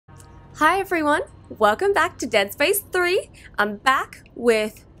Hi everyone, welcome back to Dead Space 3. I'm back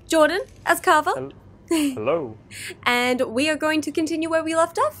with Jordan as Carver. Hello. And we are going to continue where we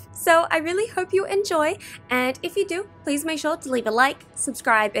left off. So I really hope you enjoy. And if you do, please make sure to leave a like,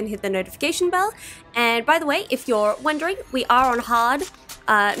 subscribe, and hit the notification bell. And by the way, if you're wondering, we are on hard,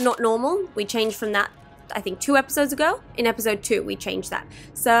 not normal. We changed from that, I think, 2 episodes ago. In episode 2, we changed that.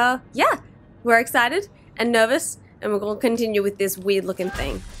 So yeah, we're excited and nervous. And we're going to continue with this weird looking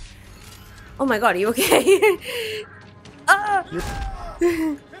thing. Oh my god, are you okay?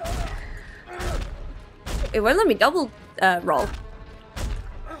 It won't let me double roll.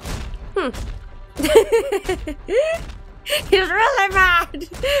 He's really mad!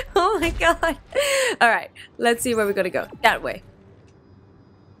 Oh my god. Alright, let's see where we gotta go. That way.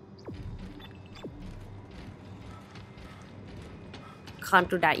 Can't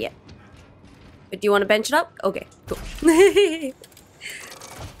do that yet. But do you want to bench it up? Okay, cool.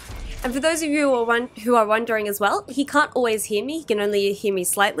 And for those of you who are wondering as well, he can't always hear me. He can only hear me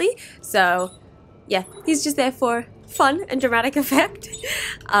slightly. So, yeah, he's just there for fun and dramatic effect.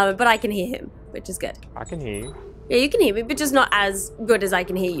 But I can hear him, which is good. I can hear you. Yeah, you can hear me, but just not as good as I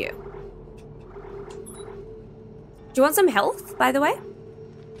can hear you. Do you want some health, by the way?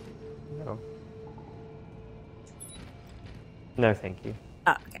 No. No, thank you.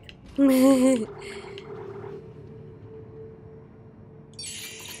 Oh, okay.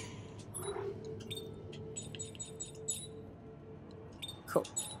 Cool.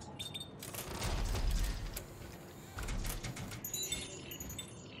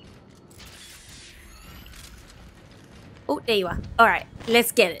 Oh, there you are. All right,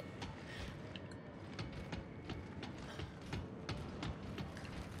 let's get it.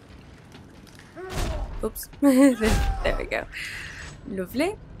 Oops. There we go.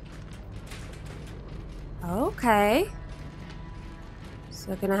 Lovely. Okay. So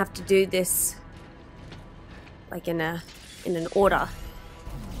we're gonna have to do this like in an order.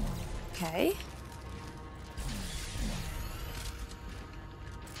 Okay.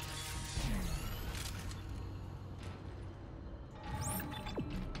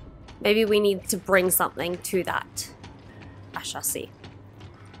 Maybe we need to bring something to that. I shall see.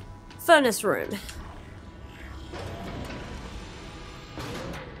 Furnace room.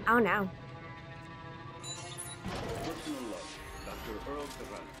 Oh no.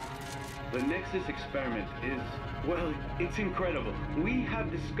 The Nexus experiment is, well, it's incredible. We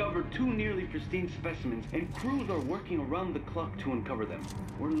have discovered 2 nearly pristine specimens, and crews are working around the clock to uncover them.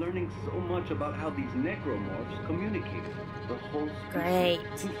 We're learning so much about how these Necromorphs communicate. The whole Great.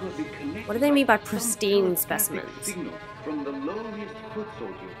 seems to have been connected. What do they mean by some pristine telepathic specimens? Signal from the lowliest foot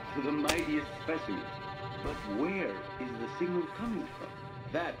soldier to the mightiest specimen. But where is the signal coming from?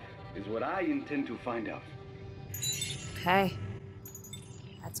 That is what I intend to find out. Okay.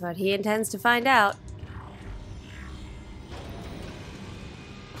 That's what he intends to find out.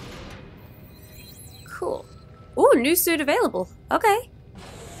 Cool. Ooh, new suit available. Okay.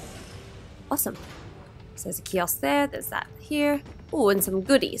 Awesome. So there's a kiosk there. There's that here. Ooh, and some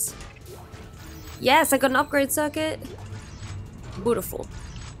goodies. Yes, I got an upgrade circuit. Beautiful.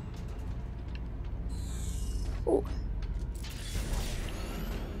 Ooh.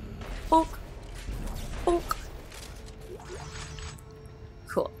 Bonk. Bonk.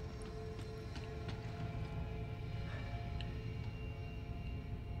 Cool.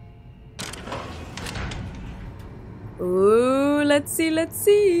 Ooh, let's see, let's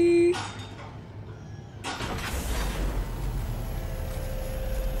see.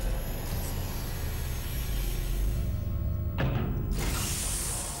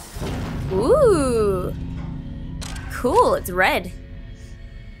 Ooh. Cool, it's red.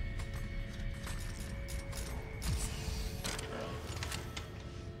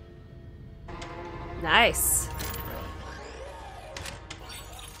 Nice.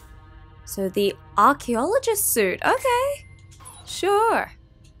 So the archaeologist suit. Okay. Sure.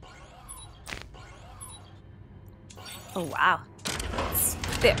 Oh, wow. It's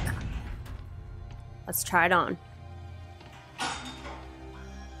thick. Let's try it on.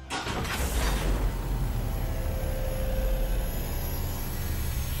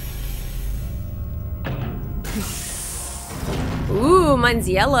 Ooh, mine's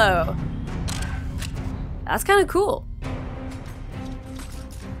yellow. That's kind of cool.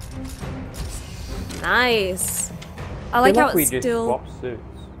 Nice. I like how it's just still. swap suits.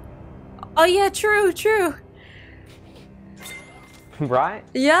 Oh yeah, true, true. Right?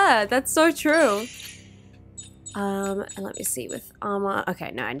 Yeah, that's so true. And let me see with armor.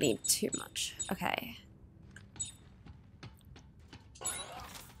 Okay, no, I need too much. Okay.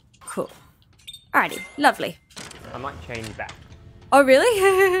 Cool. Alrighty, lovely. I might change that. Oh,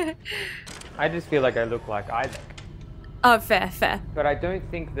 really? I just feel like I look like Isaac. Oh, fair, fair. But I don't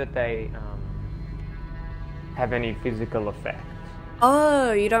think that they have any physical effects.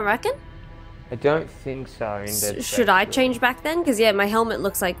 Oh, you don't reckon? I don't think so. In Dead Should I change back then? Because, yeah, my helmet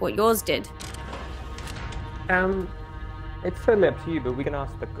looks like what yours did. It's totally up to you, but we can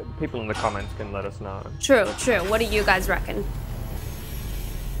ask the people in the comments can let us know. True, true. What do you guys reckon?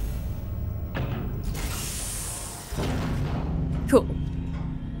 Cool.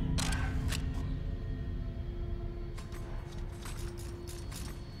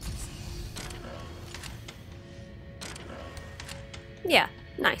 Yeah,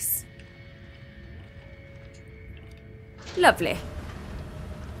 nice. Lovely.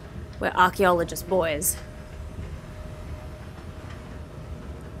 We're archaeologist boys.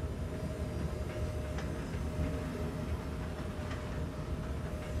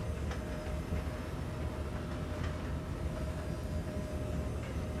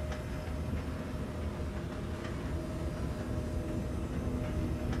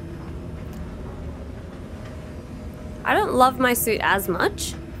 I don't love my suit as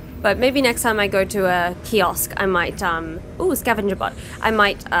much, but maybe next time I go to a kiosk, I might, ooh, scavenger bot. I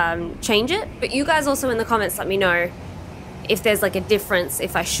might, change it. But you guys also in the comments let me know if there's like a difference,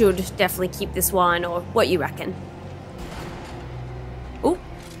 if I should definitely keep this one, or what you reckon. Ooh.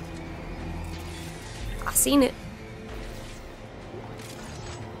 I've seen it.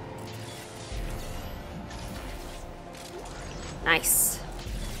 Nice.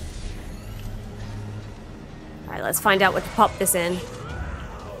 Alright, let's find out what to pop this in.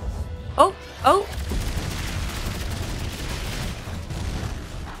 Oh, oh.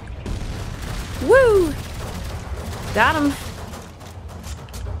 Woo! Got him.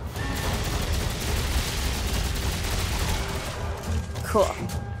 Cool.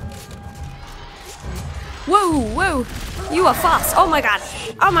 Whoa, whoa. You are fast. Oh my god.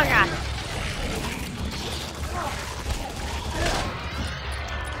 Oh my god.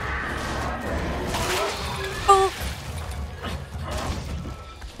 Oh.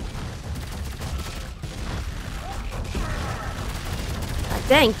 God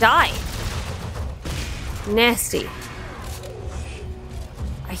dang, die. Nasty.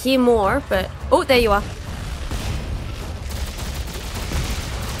 I hear more, but... Oh, there you are.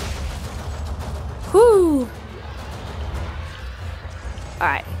 Whoo!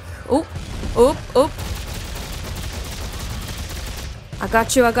 Alright. Oop. Oop. Oop. I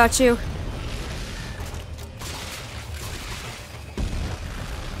got you. I got you.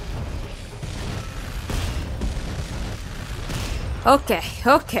 Okay.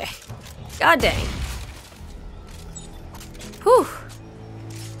 Okay. God dang. Whew.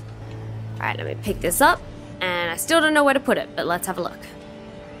 Alright, let me pick this up. And I still don't know where to put it, but let's have a look.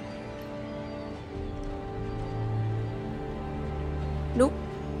 Nope.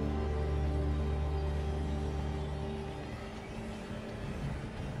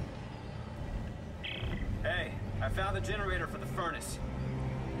 Hey, I found the generator for the furnace.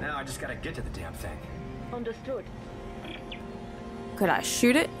 Now I just gotta get to the damn thing. Understood. Could I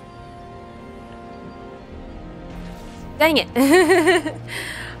shoot it? Dang it.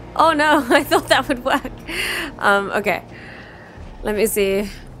 Oh no, I thought that would work. Okay. Let me see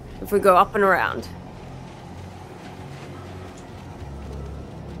if we go up and around.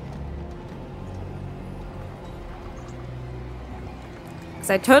 Because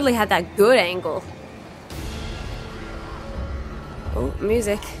I totally had that good angle. Oh,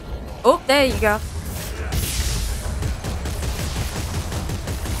 music. Oh, there you go.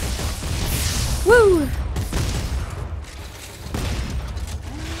 Woo!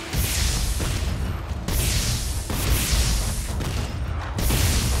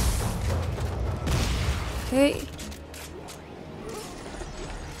 Okay.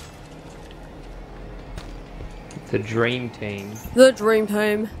 The dream team. The dream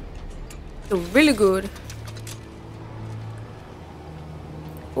team. They're really good.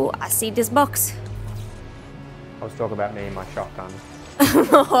 Oh, I see this box. I was talking about me and my shotgun.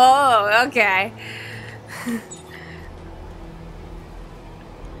 Oh, okay.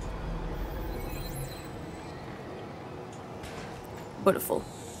 Beautiful.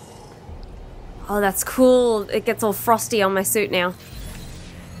 Oh, that's cool. It gets all frosty on my suit now.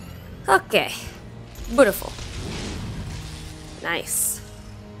 Okay. Beautiful. Nice.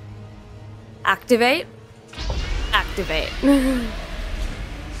 Activate. Activate.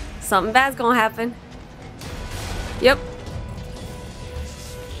 Something bad's gonna happen. Yep.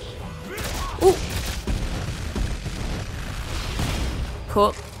 Ooh.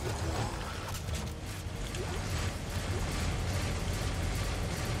 Cool.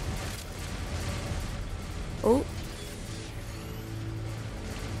 Oh.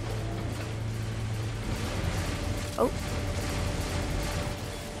 Oh.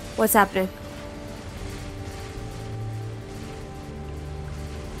 What's happening?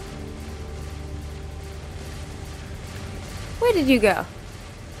 Where did you go?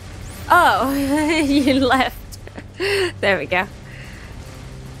 Oh, you left. There we go.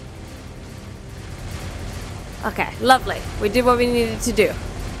 Okay, lovely. We did what we needed to do.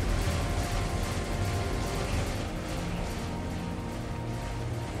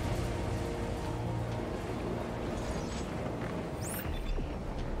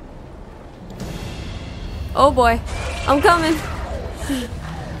 Oh boy, I'm coming.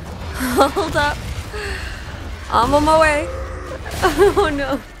 Hold up. I'm on my way. Oh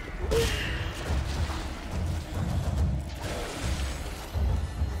no.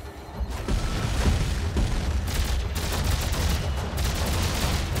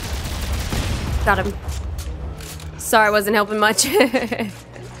 Got him. Sorry, I wasn't helping much.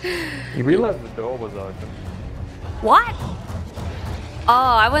 You realized the door was open. What?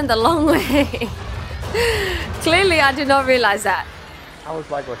 Oh, I went the long way. Clearly, I did not realize that. I was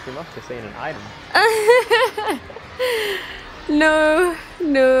like, well, she must have seen an item.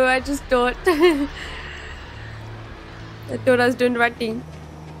 No, I just thought. I thought I was doing the right thing.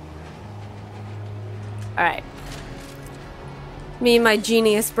 Alright. Me and my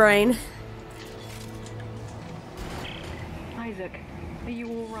genius brain. Isaac, are you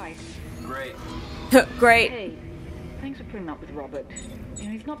alright? Great. Great. Hey, thanks for putting up with Robert. You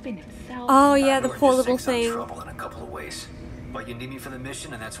know, he's not been himself. Oh yeah, the We're poor just little saying thing. some trouble in a couple of ways. But you need me for the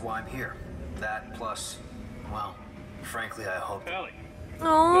mission, and that's why I'm here. That plus, well, frankly, I hope. Allie.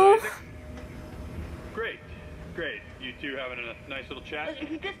 Oh. Isaac? Great. You two having a nice little chat?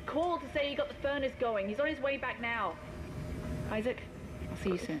 He just called to say he got the furnace going. He's on his way back now. Isaac, I'll see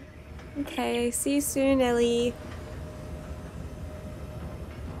you soon. Okay, see you soon, Ellie.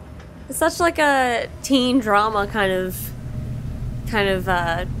 It's such like a teen drama kind of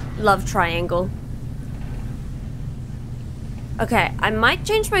love triangle. Okay, I might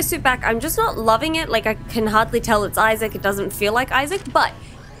change my suit back. I'm just not loving it. Like, I can hardly tell it's Isaac. It doesn't feel like Isaac. But,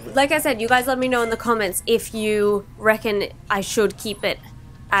 like I said, you guys let me know in the comments if you reckon I should keep it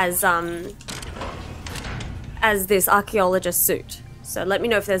as this archaeologist suit. So let me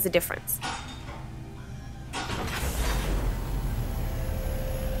know if there's a difference.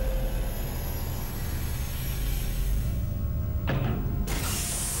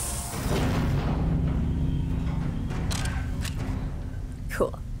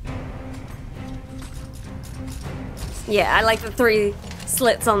 Cool. Yeah, I like the 3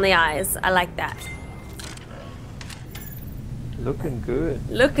 slits on the eyes. I like that. Looking good.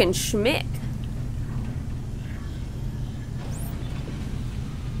 Looking schmick.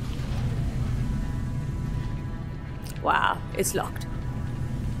 Wow, it's locked.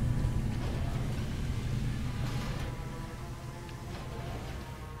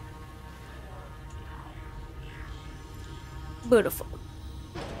 Beautiful.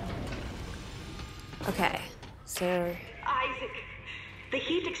 Okay, so... Isaac, the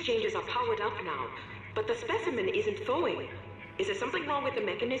heat exchangers are powered up now, but the specimen isn't thawing. Is there something wrong with the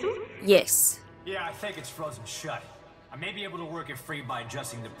mechanism? Yes. Yeah, I think it's frozen shut. I may be able to work it free by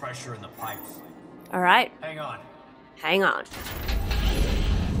adjusting the pressure in the pipes. Alright, Hang on. hang on.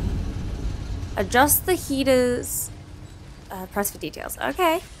 Adjust the heaters. Press for details.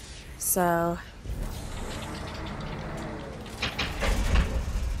 Okay. So...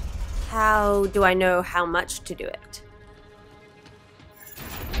 how do I know how much to do it?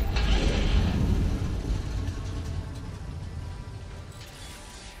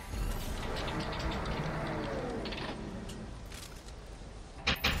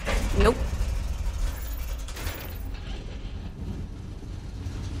 Nope.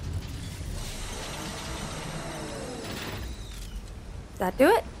 Does that do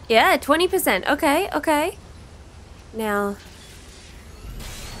it? Yeah, 20%. Okay, okay. Now...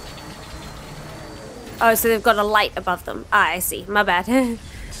 oh, so they've got a light above them. Ah, I see. My bad.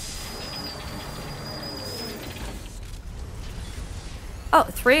 Oh,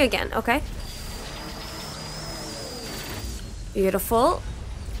 3 again. Okay. Beautiful.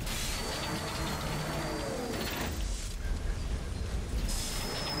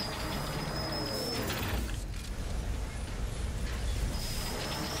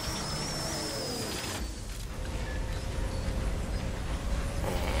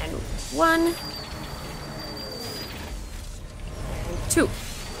 And 1. 2.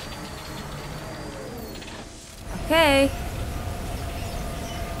 Okay.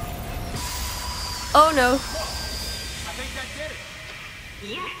 Oh no. I think that did it.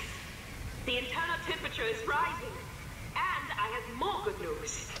 Yes! The internal temperature is rising. And I have more good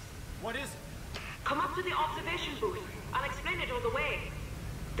news. What is it? Come up to the observation booth. I'll explain it all the way.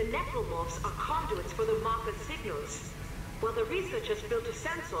 The Necromorphs are conduits for the marker's signals. Well, the researchers built a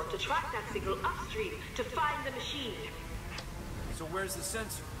sensor to track that signal upstream to find the machine. So where's the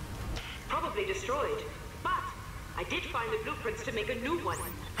sensor? Probably destroyed. But I did find the blueprints to make a new one.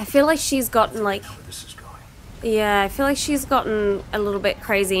 I feel like she's gotten like... Where this is going. Yeah, I feel like she's gotten a little bit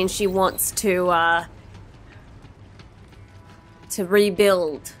crazy and she wants to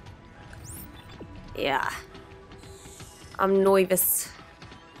rebuild. Yeah. I'm nervous.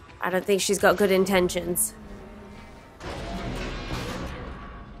 I don't think she's got good intentions.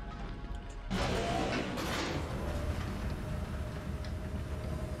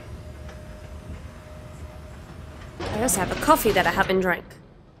 I also have a coffee that I haven't drank.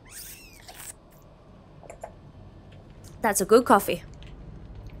 That's a good coffee.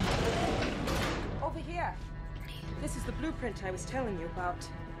 Over here. This is the blueprint I was telling you about.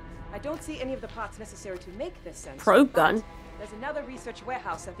 I don't see any of the parts necessary to make this sensor. Probe gun. There's another research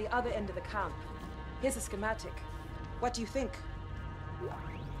warehouse at the other end of the camp. Here's a schematic. What do you think?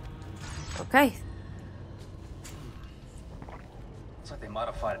 Okay. Looks like they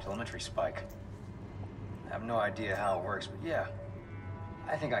modified a telemetry spike. I have no idea how it works, but yeah.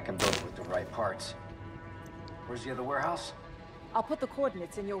 I think I can build it with the right parts. Where's the other warehouse? I'll put the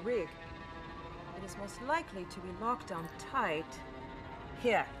coordinates in your rig. It is most likely to be locked down tight.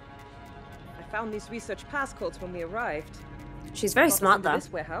 Here. I found these research passcodes when we arrived. She's very smart, though.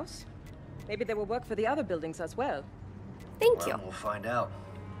 This warehouse. Maybe they will work for the other buildings as well. Thank you. We'll find out.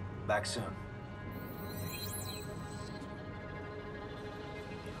 Back soon.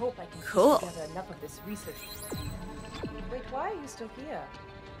 I hope I can Cool. piece together enough of this research. Wait, why are you still here?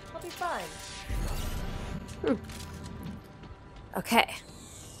 I'll be fine. Okay.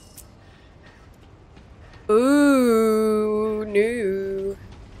 Ooh, no.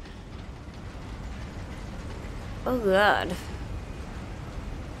 Oh, God.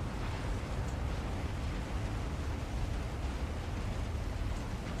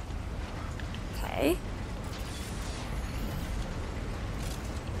 Okay.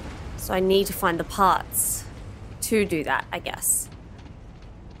 So I need to find the parts to do that, I guess.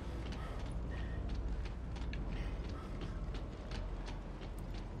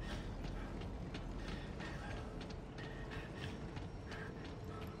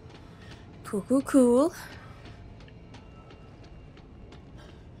 Cool, cool, cool.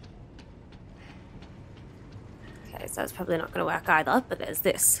 Okay, so that's probably not going to work either, but there's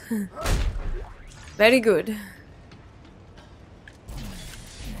this. Very good.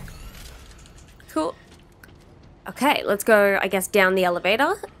 Cool. Okay, let's go, I guess, down the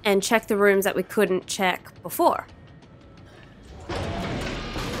elevator and check the rooms that we couldn't check before.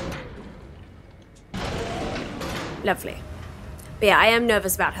 Lovely. But yeah, I am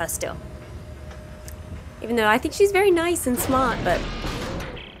nervous about her still. Even though I think she's very nice and smart, but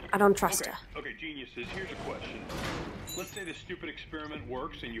I don't trust her. Okay, geniuses, here's a question. Let's say the stupid experiment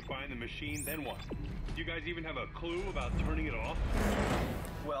works and you find the machine, then what? Do you guys even have a clue about turning it off?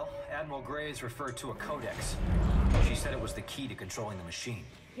 Well, Admiral Graves referred to a codex. She said it was the key to controlling the machine.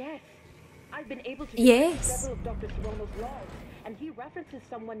 Yes. I've been able to Yes. several of Dr. Serrano's logs, and he references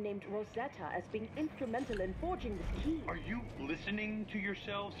someone named Rosetta as being instrumental in forging this key. Are you listening to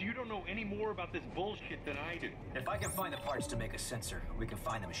yourselves? You don't know any more about this bullshit than I do. If I can find the parts to make a sensor, we can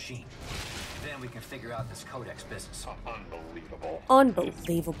find the machine. Then we can figure out this codex business. Unbelievable.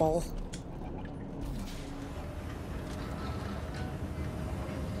 Unbelievable.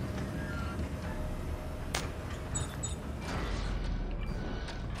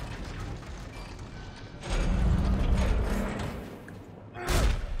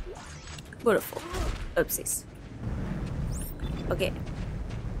 Beautiful. Oopsies. Okay.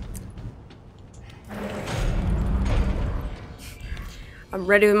 I'm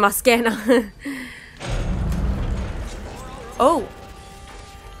ready with my scanner. Oh.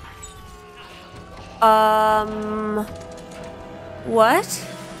 What?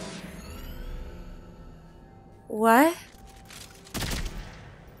 What?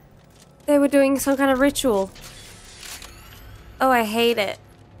 They were doing some kind of ritual. Oh, I hate it.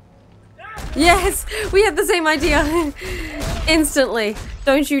 Yes, we had the same idea. Instantly.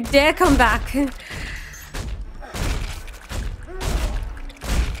 Don't you dare come back.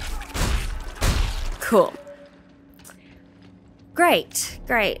 Cool. Great,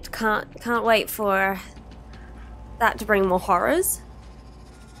 great. Can't wait for that to bring more horrors.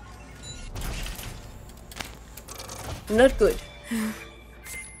 Not good.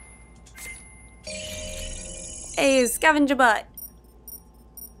 Hey, scavenger butt.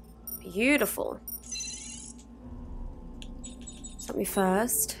 Beautiful. So let me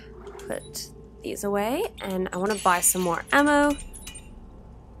first put these away, and I want to buy some more ammo.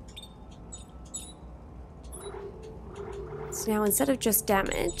 So now instead of just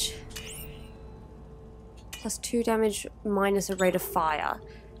damage, plus 2 damage minus a rate of fire,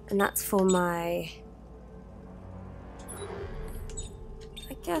 and that's for my...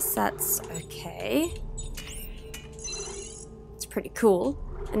 I guess that's okay. It's pretty cool,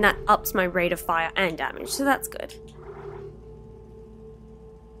 and that ups my rate of fire and damage, so that's good.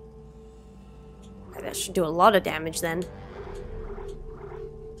 That should do a lot of damage then.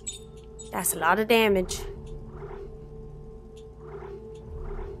 That's a lot of damage.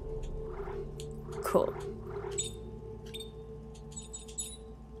 Cool.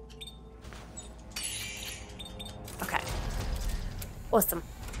 Okay. Awesome.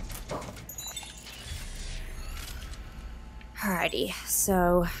 Alrighty,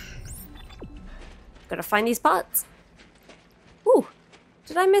 so gotta find these parts. Ooh,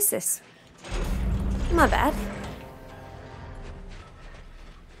 did I miss this? My bad.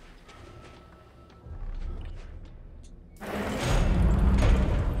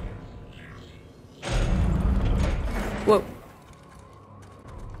 Whoa.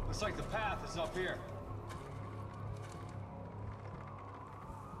 Looks like the path is up here.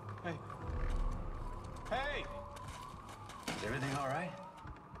 Hey. Hey! Is everything all right?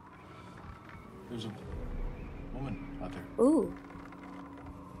 There's a woman out there. Ooh.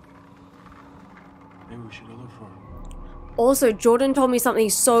 Maybe we should go look for her. Also, Jordan told me something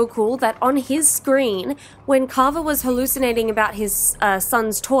so cool that on his screen, when Carver was hallucinating about his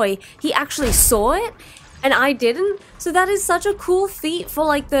son's toy, he actually saw it, and I didn't. So that is such a cool feat for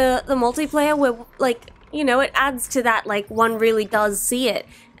like the multiplayer where, like, you know, it adds to that, like, one really does see it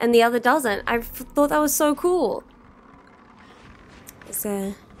and the other doesn't. I thought that was so cool. Is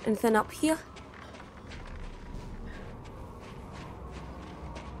there anything up here?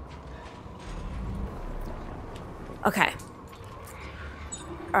 Okay.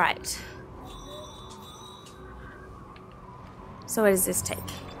 Alright. So where does this take?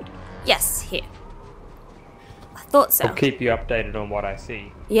 Yes, here. I thought so. I'll keep you updated on what I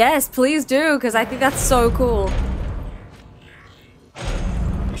see. Yes, please do, because I think that's so cool.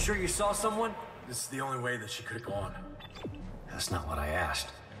 You sure you saw someone? This is the only way that she could have gone. That's not what I asked.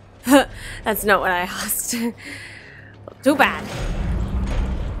 That's not what I asked. Too bad.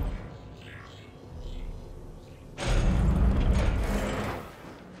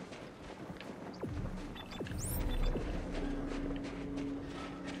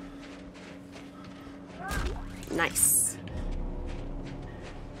 Nice.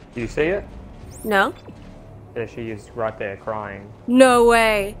 Do you see it? No? Yeah, she is right there crying. No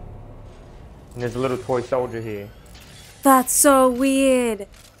way. And there's a little toy soldier here. That's so weird.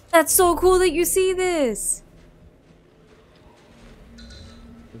 That's so cool that you see this.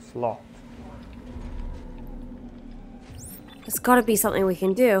 It's locked. There's gotta be something we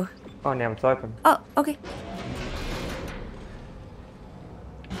can do. Oh, now it's open. Oh, okay.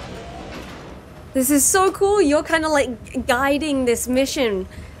 This is so cool. You're kind of like guiding this mission.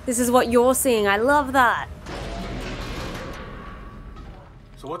 This is what you're seeing. I love that.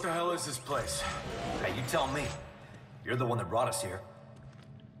 So what the hell is this place? Hey, you tell me. You're the one that brought us here.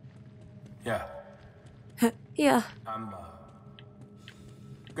 Yeah. Yeah. I'm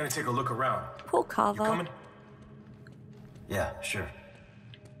gonna take a look around. Poor Carver. You coming? Yeah, sure.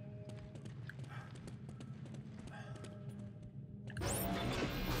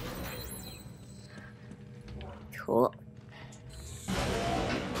 Cool.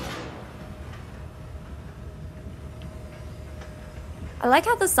 I like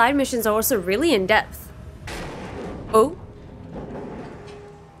how the side missions are also really in depth. Oh.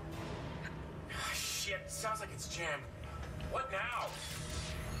 Shit, sounds like it's jammed. What now?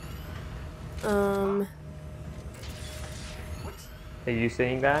 Are you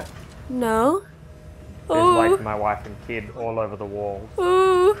seeing that? No. There's Oh. like my wife and kid all over the walls.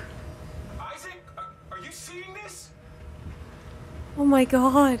 Oh. Isaac, are you seeing this? Oh my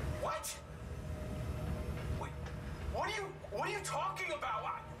god. What? Wait, what are you talking about?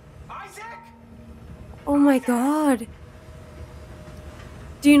 Isaac? Oh my god.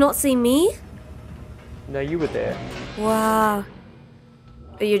 Do you not see me? No, you were there. Wow.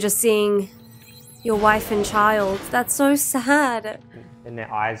 But you're just seeing your wife and child. That's so sad. And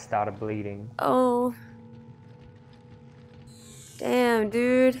their eyes started bleeding. Oh. Damn,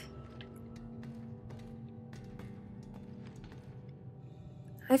 dude.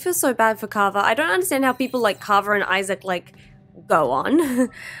 I feel so bad for Carver. I don't understand how people like Carver and Isaac like go on.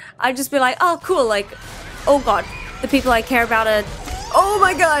 I'd just be like, oh cool, like, oh god, the people I care about are, oh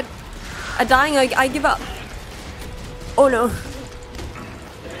my god, are dying. I give up. Oh no.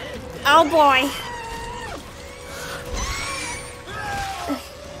 Oh boy.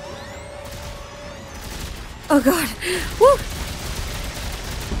 Oh god. Woo.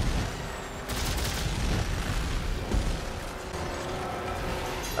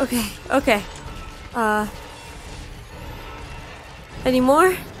 Okay, okay. Any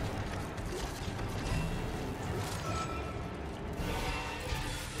more?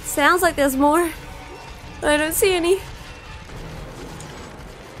 Sounds like there's more. I don't see any.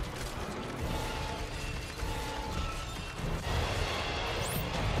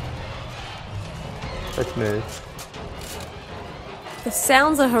 Let's move. The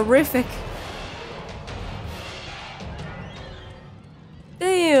sounds are horrific.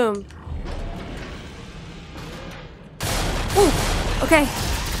 Damn. Ooh, okay.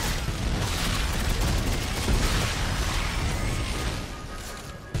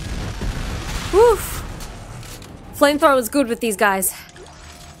 Woof. Flamethrower is good with these guys.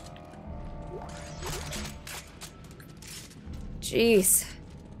 Jeez.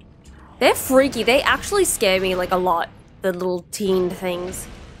 They're freaky. They actually scare me like a lot. The little teen things.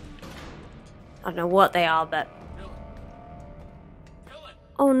 I don't know what they are, but...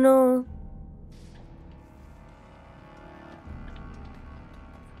 Oh no.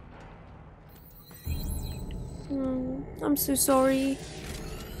 I'm so sorry.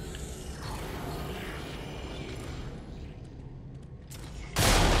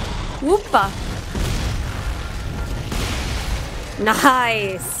 Whoopa!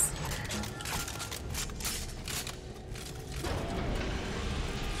 Nice!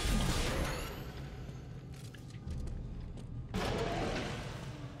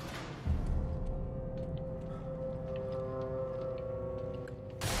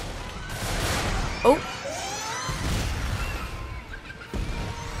 Oh!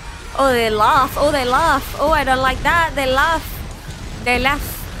 Oh, they laugh! Oh, they laugh! Oh, I don't like that! They laugh! They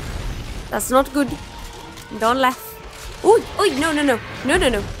laugh! That's not good. Don't laugh. Ooh, ooh, no, no, no. No, no,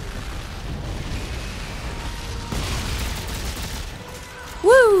 no.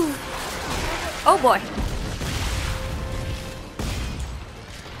 Woo! Oh boy.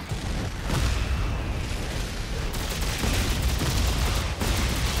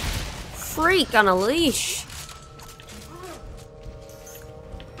 Freak on a leash.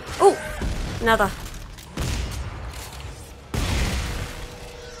 Oh, another.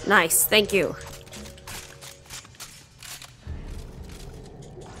 Nice, thank you.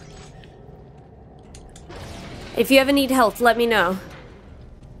 If you ever need help, let me know.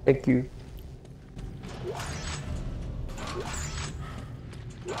 Thank you.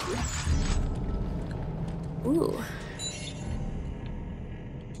 Ooh.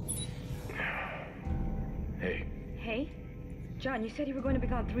 Hey. Hey? John, you said you were going to be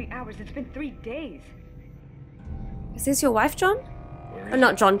gone 3 hours. It's been 3 days. Is this your wife, John? Or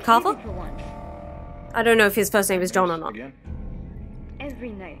not John, Carver? For once. I don't know if his first name is John or not. Again?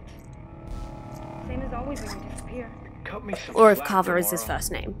 Every night. Same as always when you disappear. Cut me some Or if slack Carver is his tomorrow.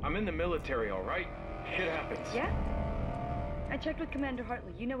 first name. I'm in the military, all right? Shit happens. Yeah? I checked with Commander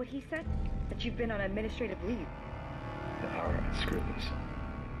Hartley. You know what he said? That you've been on administrative leave. All right, screw this.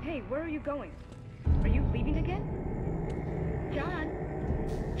 Hey, where are you going? Are you leaving again? John?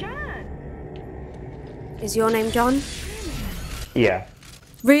 John! Is your name John? Yeah.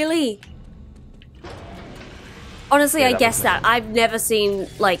 Really? Honestly, Yeah, I that guessed was that. I've never seen,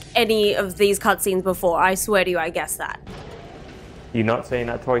 like, any of these cutscenes before. I swear to you, I guessed that. You not seeing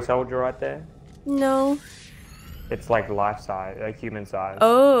that toy soldier right there? No. It's like life size, like human size.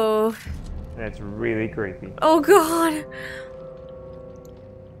 Oh. And it's really creepy. Oh, God.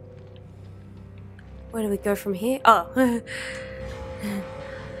 Where do we go from here? Oh.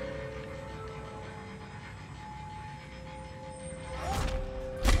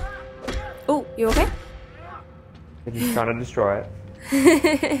 Oh, you okay? They're just trying to destroy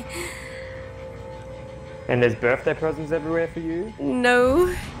it. And there's birthday presents everywhere for you?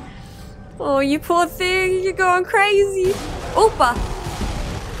 No. Oh, you poor thing. You're going crazy. Oopa.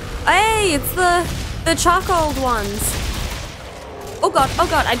 Hey, it's the charcoal ones. Oh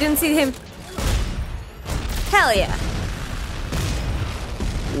god, I didn't see him. Hell yeah.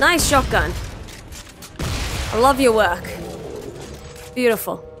 Nice shotgun. I love your work.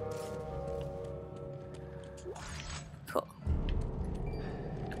 Beautiful. Cool.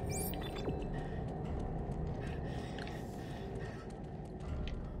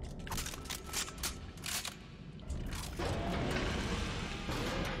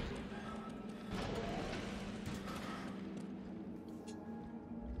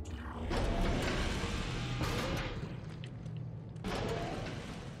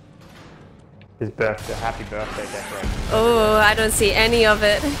 His birthday, happy birthday decoration. Oh, I don't see any of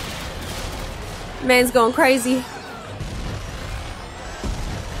it. Man's going crazy.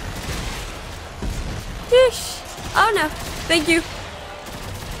 Yeesh. Oh no. Thank you.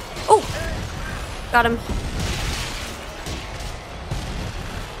 Oh. Got him.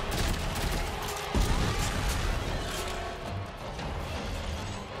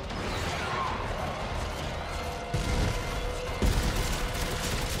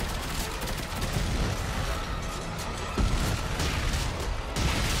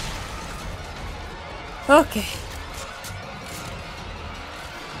 Okay.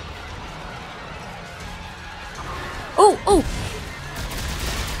 Oh, oh.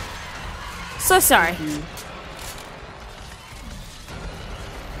 So sorry.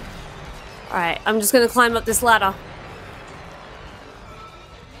 Alright, I'm just gonna climb up this ladder.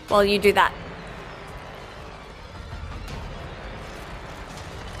 While you do that.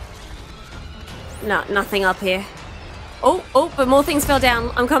 No, nothing up here. Oh, oh, but more things fell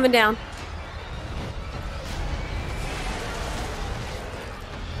down. I'm coming down.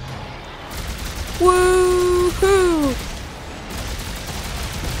 Woohoo!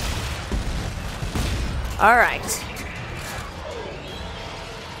 All right.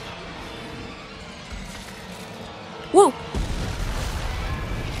 Whoa!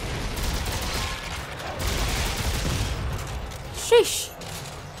 Sheesh.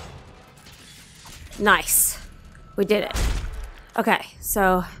 Nice. We did it. Okay,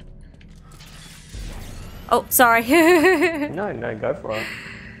 so... Oh, sorry. No, no, go for it.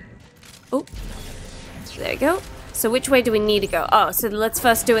 Oh. There you go. So which way do we need to go? Oh, so let's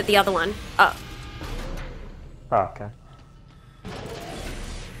first do it the other one. Oh. Oh, okay.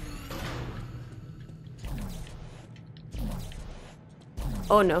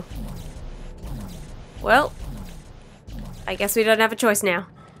 Oh no. Well, I guess we don't have a choice now.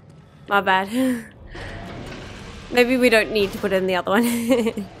 My bad. Maybe we don't need to put in the other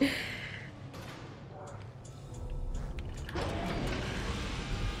one.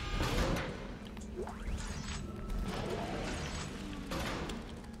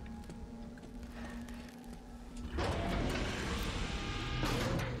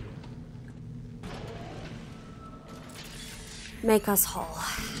 Make us whole.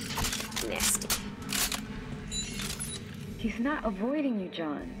 Nasty. He's not avoiding you,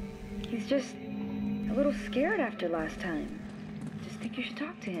 John. He's just a little scared after last time. Just think you should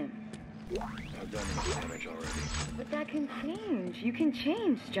talk to him. I've done enough damage already. But that can change. You can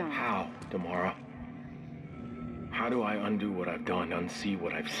change, John. How, Damara? How do I undo what I've done, unsee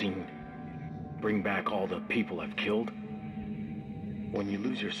what I've seen? Bring back all the people I've killed? When you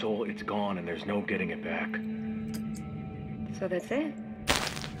lose your soul, it's gone and there's no getting it back. So that's it?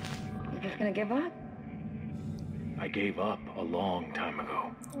 You're just gonna give up? I gave up a long time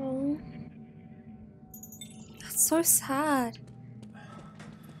ago. Oh. That's so sad.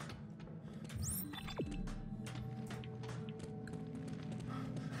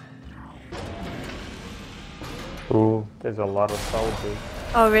 Ooh, there's a lot of soldiers.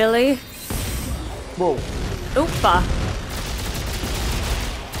 Oh, really? Whoa. Oopa.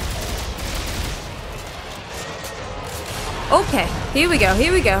 Okay, here we go,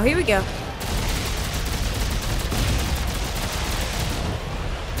 here we go, here we go.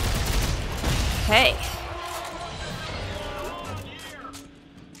 Hey.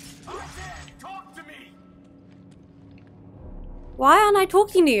 Why aren't I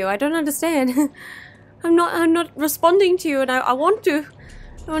talking to you? I don't understand. I'm not responding to you, and I want to.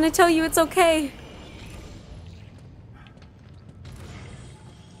 I want to tell you it's okay.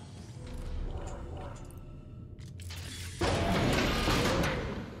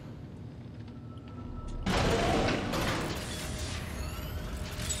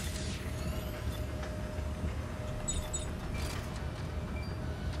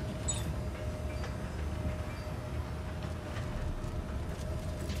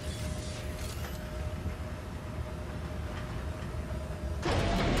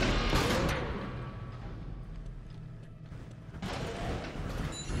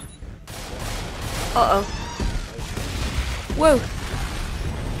 Uh-oh. Whoa.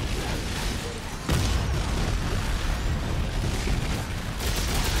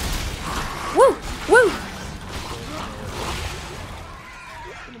 Woo! Woo!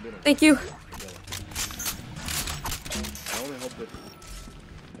 Thank you. I only hope that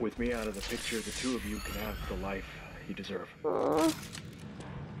with me out of the picture, the two of you can have the life you deserve. Aww.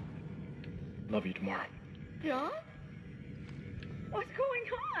 Love you, Damara. John? What's going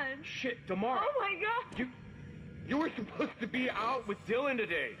on? Shit, Damara! Oh my god! You were supposed to be out with Dylan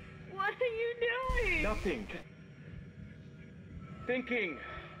today. What are you doing? Nothing. Just thinking.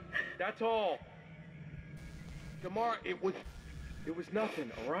 That's all. Damara, it was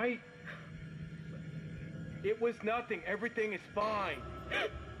nothing, all right? It was nothing. Everything is fine.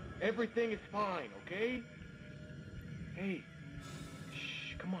 Everything is fine, okay? Hey.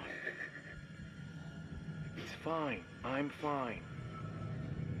 Shh, come on. It's fine. I'm fine.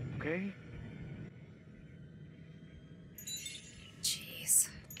 Okay? Jeez.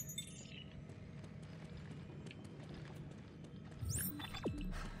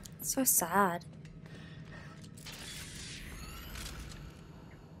 So sad.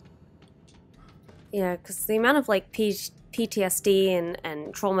 Yeah, because the amount of like PTSD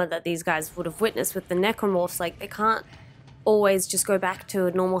and trauma that these guys would have witnessed with the Necromorphs, like they can't always just go back to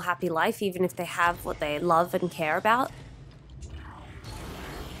a normal happy life even if they have what they love and care about.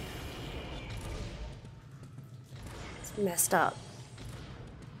 It's messed up.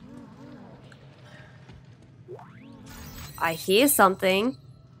 I hear something.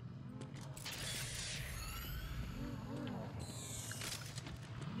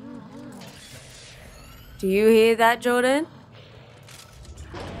 Do you hear that, Jordan?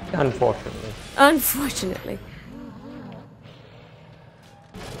 Unfortunately. Unfortunately.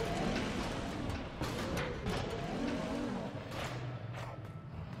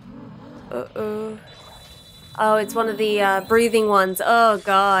 Uh-oh. Oh, it's one of the breathing ones. Oh,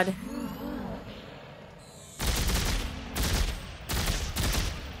 God.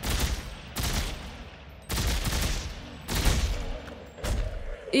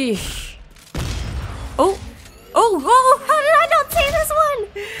 Eesh. Oh! Oh! Oh! How did I not see this one?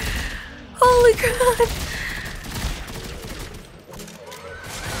 Holy crap!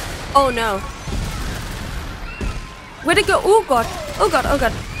 Oh no. Where'd it go? Oh god. Oh god. Oh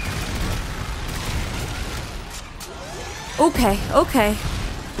god. Okay. Okay.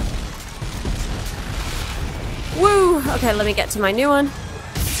 Woo! Okay, let me get to my new one.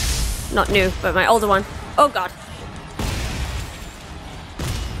 Not new, but my older one. Oh god.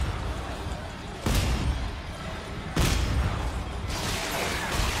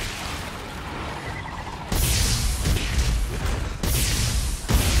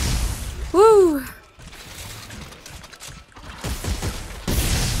 Woo!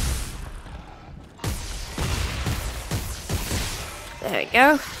 There we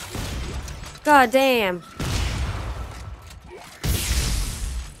go. God damn.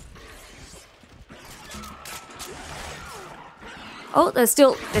 Oh, there's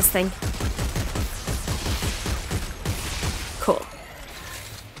still this thing. Cool.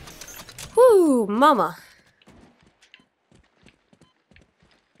 Woo, mama.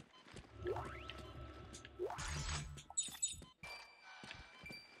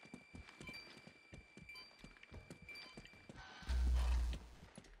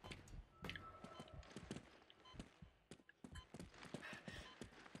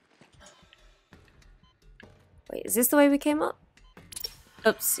 Wait, is this the way we came up?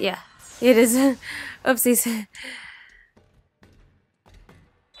 Oops, yeah. It is. Oopsies.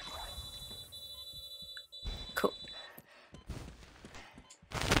 Cool.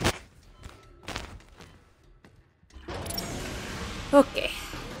 Okay.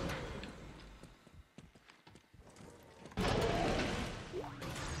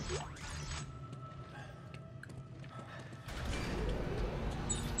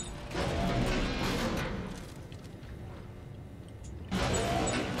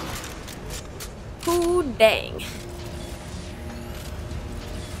 Oh, dang.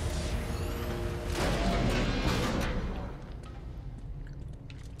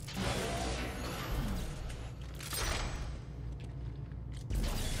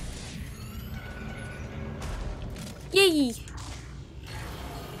 Yay!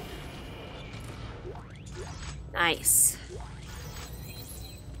 Nice.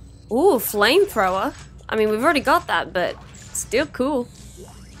 Ooh, flamethrower. I mean, we've already got that, but still cool.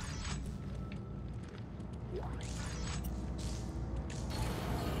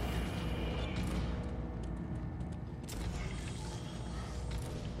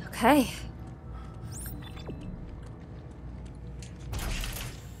 Okay.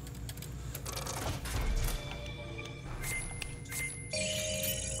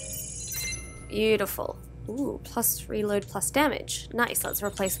 Beautiful. Ooh, plus reload plus damage. Nice, let's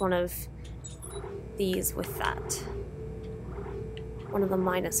replace one of these with that. One of the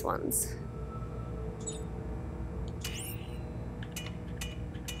minus ones.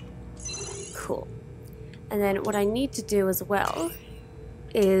 Cool. And then what I need to do as well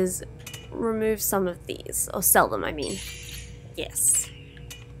is remove some of these, or sell them, I mean. Yes.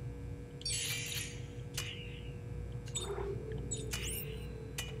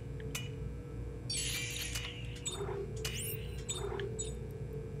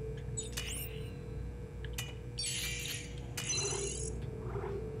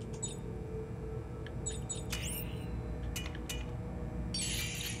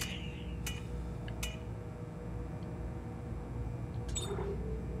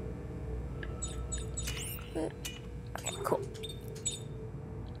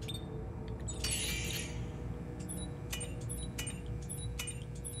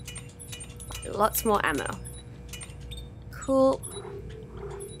 lots more ammo. Cool.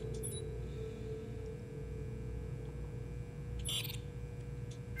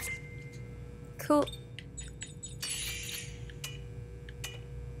 Cool.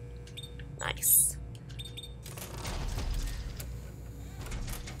 Nice.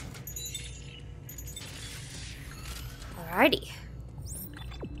 Alrighty.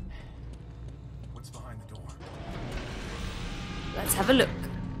 What's behind the door? Let's have a look.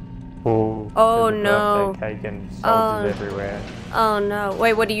 Oh, Oh, there's a no. birthday cake and soldiers everywhere. Oh no.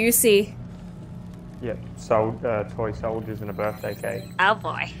 Wait, what do you see? Yep, toy soldiers and a birthday cake. Oh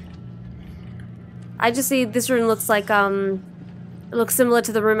boy. I just see this room looks like, it looks similar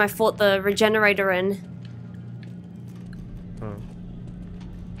to the room I fought the regenerator in.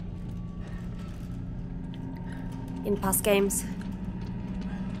 In past games.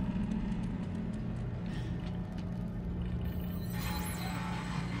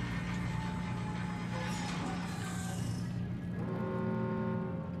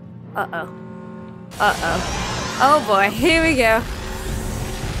 Uh-oh. Uh-oh. Oh boy, here we go.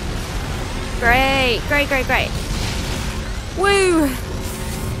 Great, great, great, great. Woo!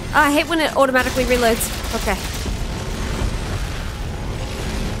 Oh, I hate when it automatically reloads. Okay.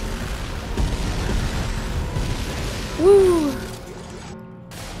 Woo!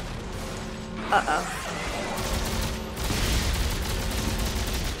 Uh-oh.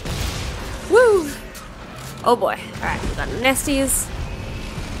 Woo! Oh boy. Alright, we got nesties.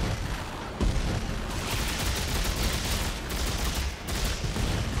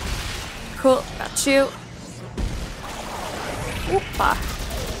 Cool, got you. Oopa.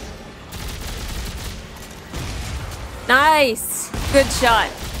 Nice! Good shot.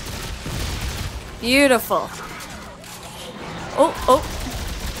 Beautiful. Oh, oh.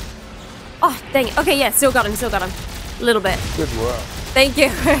 Oh, dang it. Okay, yeah, still got him, A little bit. Good work. Thank you.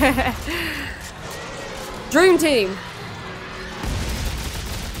 Dream team.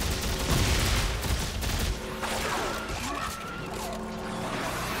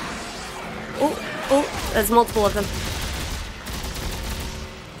 Oh, oh, there's multiple of them.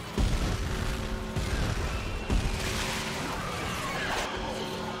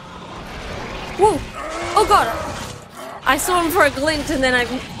 Whoa! Oh god! I saw him for a glint and then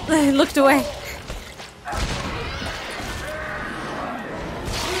I looked away.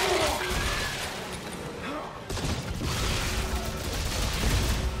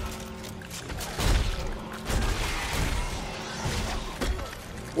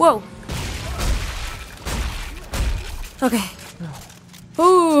 Whoa! Okay.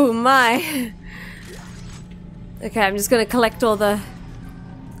 Oh my. Okay, I'm just gonna collect all the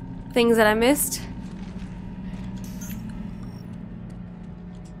things that I missed.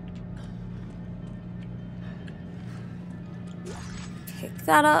 Pick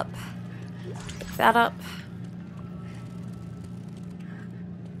that up. Pick that up.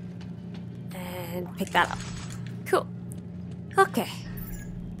 And pick that up. Cool. Okay.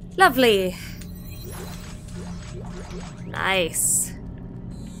 Lovely. Nice.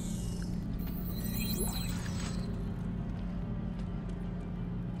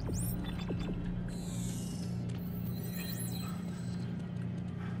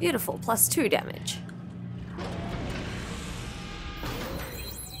 Beautiful, +2 damage.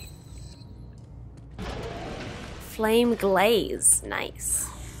 Flame glaze, nice.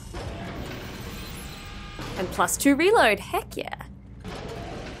 And +2 reload, heck yeah.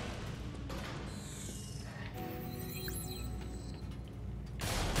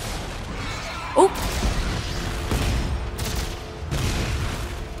 Oh!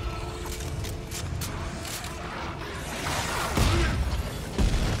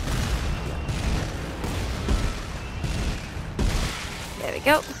 There we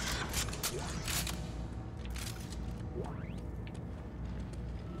go.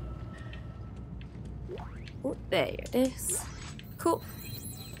 Oh, there it is. Cool.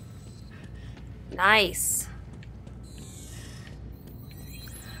 Nice.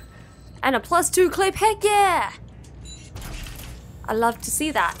 And a +2 clip, heck yeah! I love to see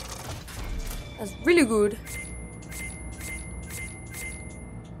that. That's really good.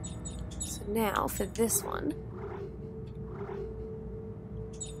 So now for this one,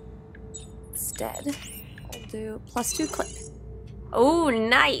 instead, I'll do +2 clip. Oh,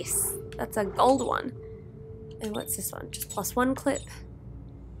 nice! That's a gold one. And what's this one? Just +1 clip.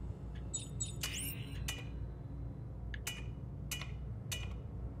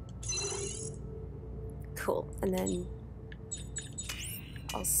 Cool, and then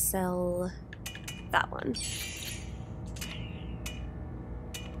I'll sell that one.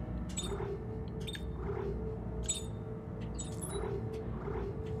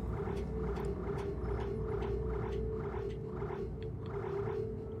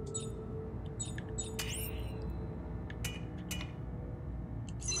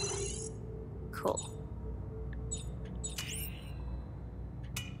 Cool.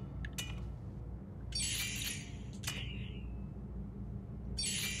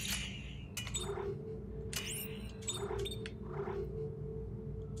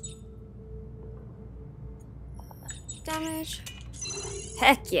 Damage.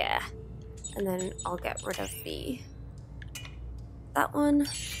 Heck yeah. And then I'll get rid of that one.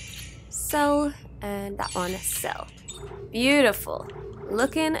 Cell. And that one. Cell. Beautiful.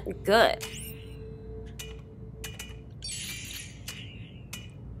 Looking good.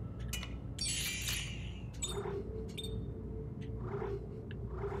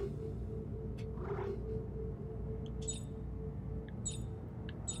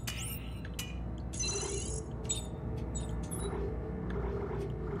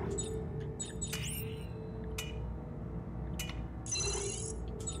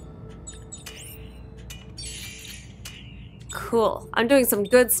 Cool. I'm doing some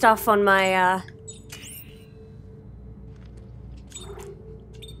good stuff on my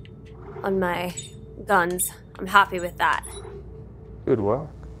guns. I'm happy with that. Good work.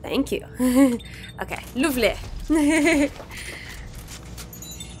 Thank you. Okay, lovely.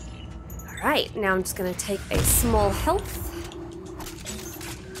 Alright, now I'm just gonna take a small health.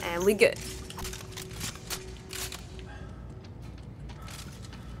 And we good.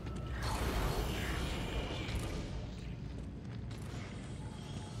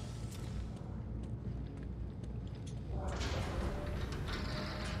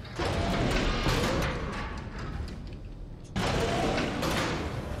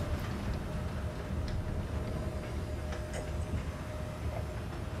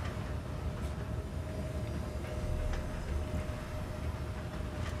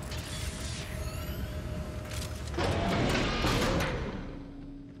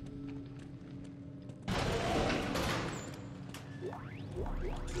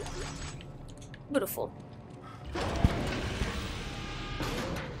 Beautiful.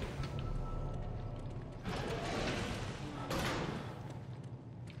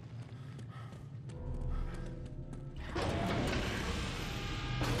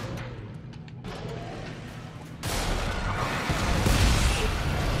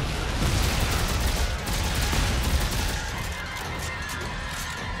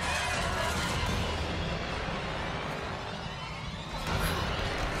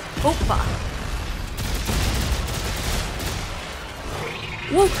 Opa.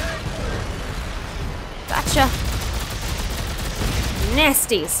 Whoa. Gotcha.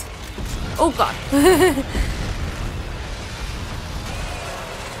 Nasties. Oh god.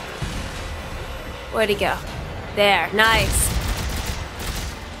 Where'd he go? There. Nice.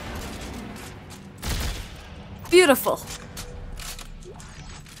 Beautiful.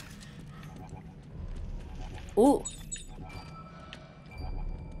 Ooh.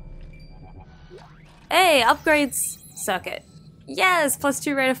 Hey, upgrades circuit. Yes,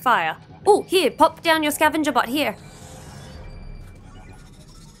 +2 rate of fire. Oh, here, pop down your scavenger bot here.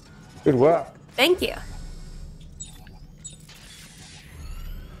 Good work. Thank you.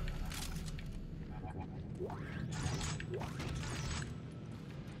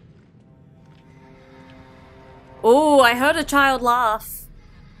 Oh, I heard a child laugh.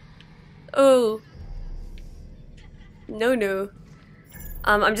 Oh. No, no.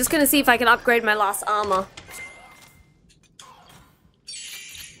 I'm just gonna see if I can upgrade my last armor.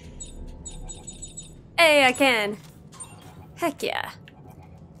 Hey, I can. Heck yeah.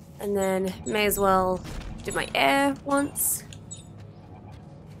 And then may as well do my air once.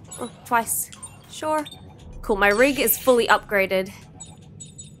 Oh, twice. Sure. Cool, my rig is fully upgraded.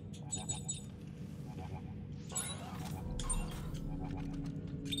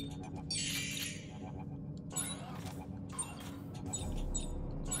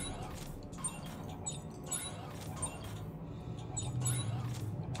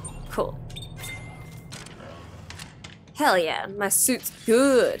 Cool. Hell yeah, my suit's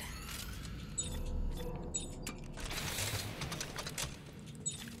good.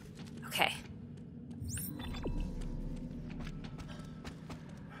 Okay.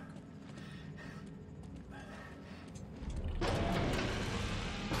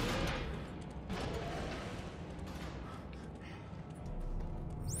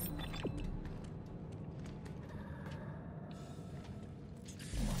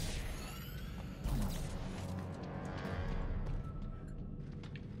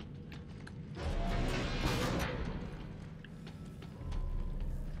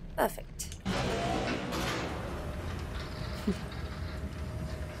 Perfect.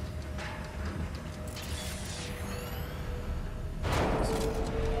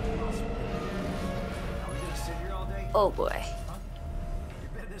 Oh boy.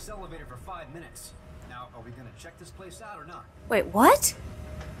 this elevator for 5 minutes. Now, are we gonna check this place out or not? Wait, what?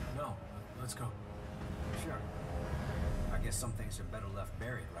 No, let's go. Sure. I guess some things are better left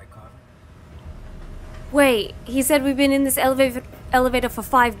buried, right, Carver? Wait, he said we've been in this elevator for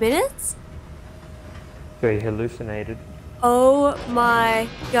 5 minutes? So he hallucinated. Oh my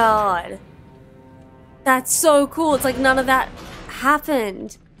god. That's so cool. It's like none of that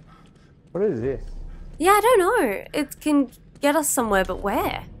happened. What is this? Yeah, I don't know. It can get us somewhere, but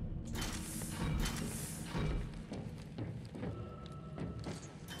where?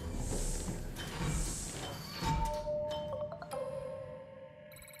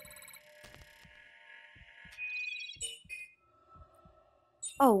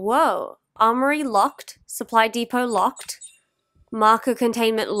 Oh, whoa. Armory locked. Supply depot locked. Marker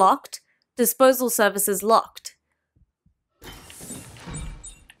containment locked. Disposal services locked.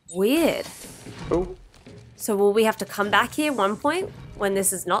 Weird. Oh, So will we have to come back here one point when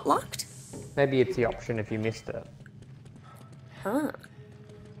this is not locked? maybe it's the option if you missed it. Huh.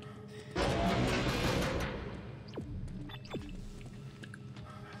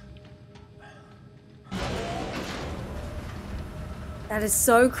 That is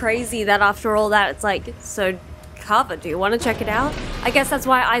so crazy that after all that it's like, so covered. Do you want to check it out? I guess that's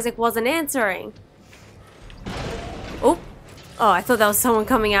why Isaac wasn't answering. Oh. Oh, I thought that was someone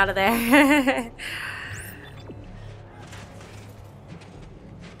coming out of there.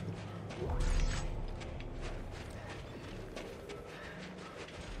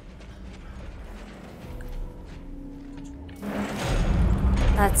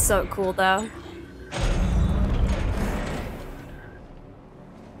 That's so cool though.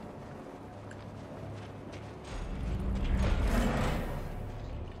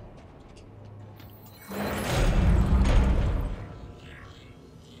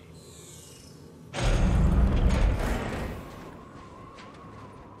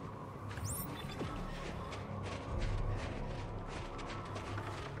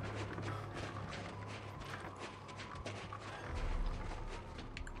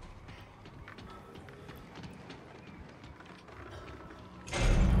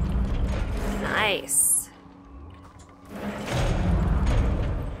 Nice.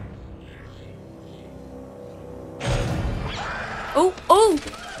 Oh, oh!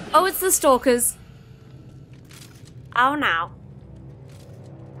 Oh, it's the Stalkers. Oh, no.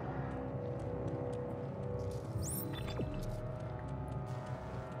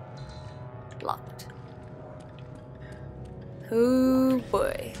 Locked. Oh,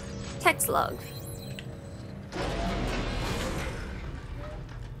 boy. Text log.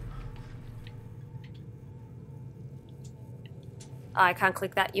 Oh, I can't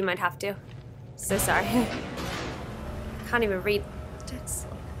click that. You might have to. So sorry. Can't even read the text.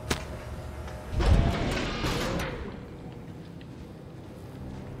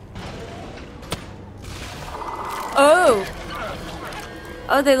 Oh!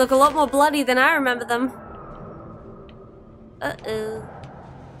 Oh, they look a lot more bloody than I remember them. Uh-oh.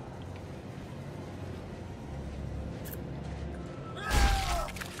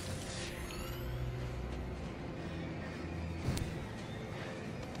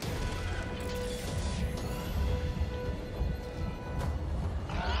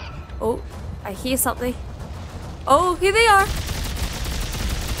 Oh, I hear something. Oh, here they are.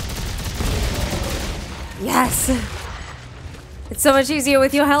 Yes. It's so much easier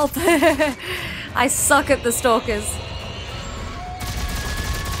with your help. I suck at the Stalkers.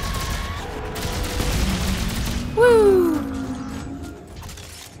 Woo!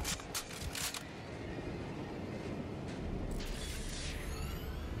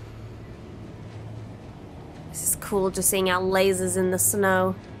 This is cool just seeing our lasers in the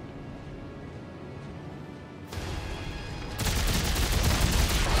snow.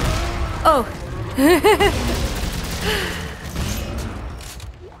 Oh.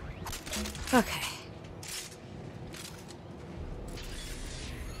 Okay.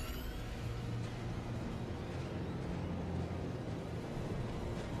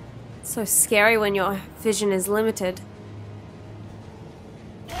 It's so scary when your vision is limited.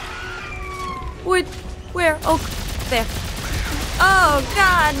 Where? Oh, there. Oh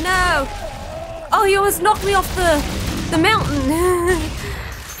God, no! Oh, he almost knocked me off the mountain.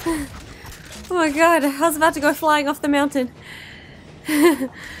 Oh my God, I was about to go flying off the mountain.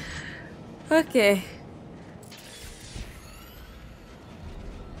 Okay.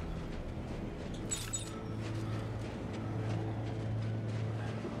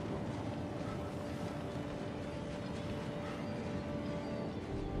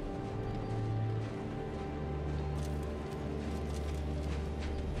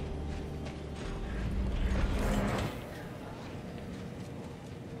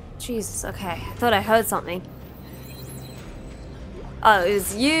 Jesus, okay. I thought I heard something. Oh, it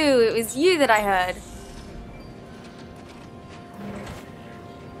was you. It was you that I heard.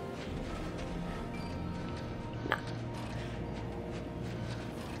 No.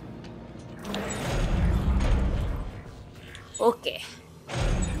 Okay.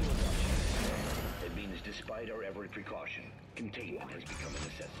 It means despite our every precaution, containment has become a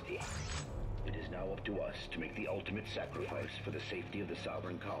necessity. It is now up to us to make the ultimate sacrifice for the safety of the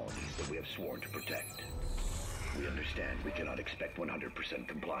sovereign colonies that we have sworn to protect. We understand we cannot expect 100%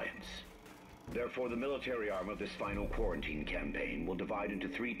 compliance. Therefore, the military arm of this final quarantine campaign will divide into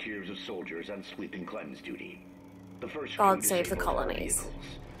 3 tiers of soldiers on sweep and cleanse duty. The first God save the colonies. vehicles.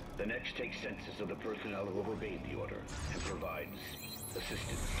 The next takes census of the personnel who have obeyed the order and provides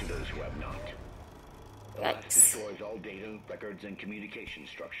assistance to those who have not. The last destroys all data, records, and communication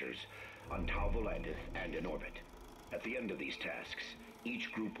structures on Tau Volantis and in orbit. At the end of these tasks,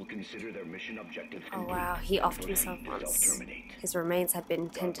 each group will consider their mission objectives complete. Oh wow, he offed himself once. His remains have been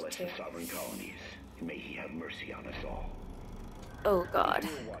tended to. The sovereign colonies. May he have mercy on us all. Oh God.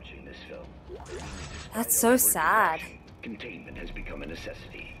 If you are watching this film, That's so sad. Containment has become a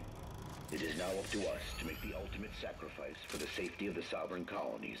necessity. It is now up to us to make the ultimate sacrifice for the safety of the sovereign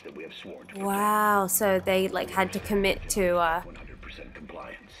colonies that we have sworn to protect. Wow, so they like had to commit to 100%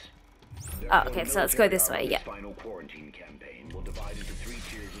 compliance. Oh, okay, so let's go this way, yeah. This final quarantine campaign will divide into 3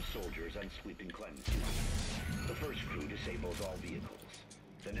 tiers of soldiers on sweep and cleanse duty. The first crew disables all vehicles.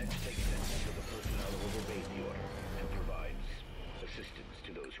 The next takes census of the personnel who have obeyed the order and provides assistance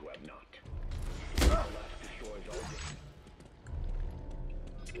to those who have not. The last destroys all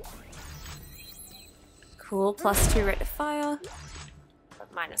cool, +2 rate of fire,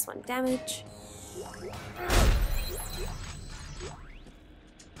 -1 damage.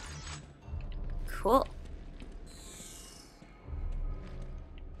 Cool.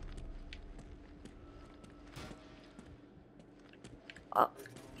 Oh,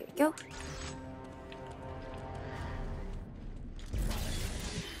 here we go.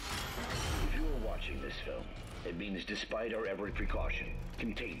 If you are watching this film, it means despite our every precaution,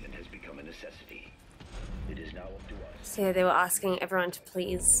 containment has become a necessity. It is now up to us. So they were asking everyone to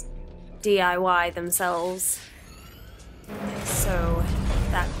please DIY themselves so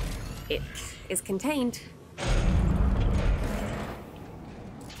that it is contained.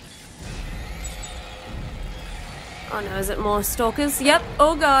 Oh no, is it more stalkers? Yep,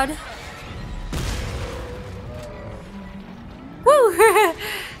 oh god. Woo!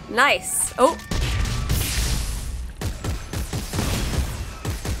 Nice. Oh.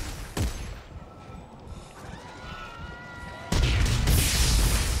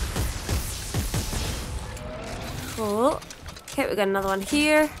 Cool. Okay, we got another one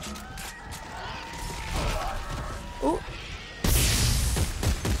here. Oh.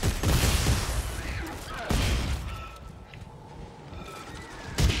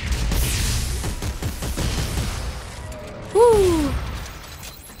 Woo!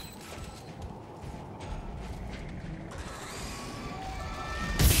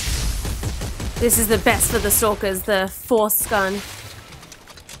 This is the best for the stalkers, the force gun.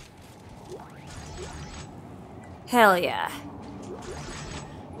 Hell yeah.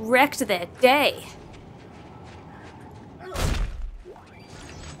 Wrecked their day.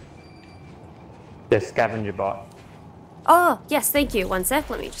 The scavenger bot. Oh, yes, thank you. One sec,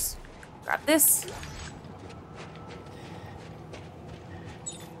 let me just grab this.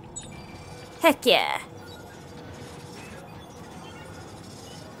 Heck yeah.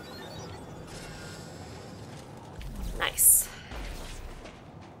 Nice.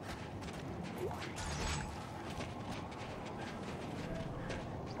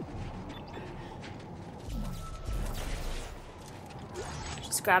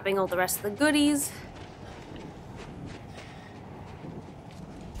 Just grabbing all the rest of the goodies.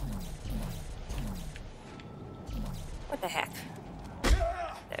 What the heck?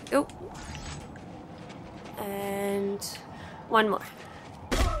 There we go. And one more.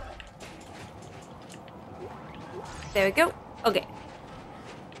 There we go. Okay.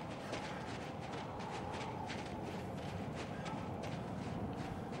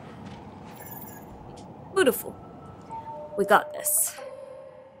 Beautiful. We got this.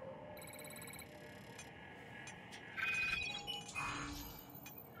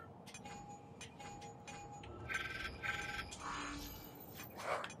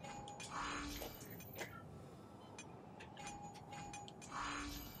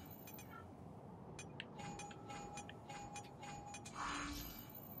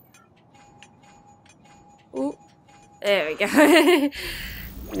 Ooh, there we go.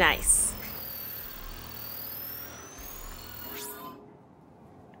 Nice.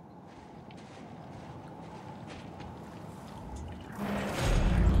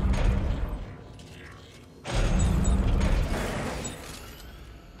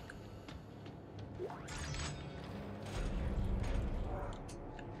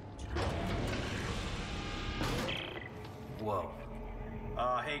 Whoa.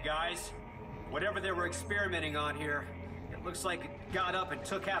 Hey guys, whatever they were experimenting on here, it looks like it got up and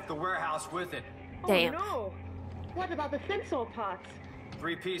took half the warehouse with it. Damn. Oh no! What about the sensor parts?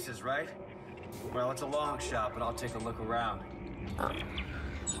 3 pieces, right? Well, it's a long shot, but I'll take a look around. Oh.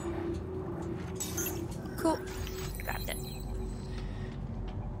 Cool. Grabbed it.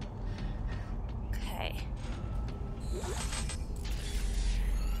 Okay.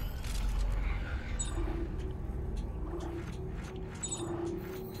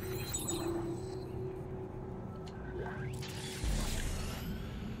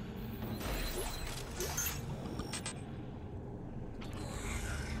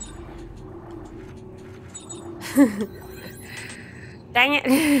 Dang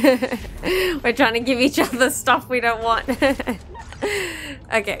it. We're trying to give each other stuff we don't want.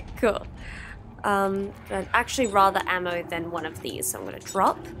 Okay, cool. I'd actually rather ammo than one of these, so I'm gonna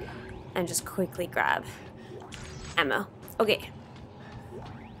drop and just quickly grab ammo. Okay.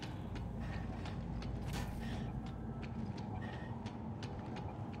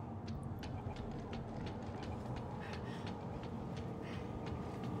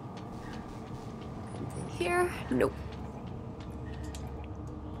 Anything here? Nope.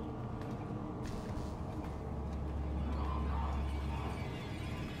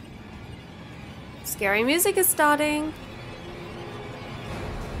 Scary music is starting.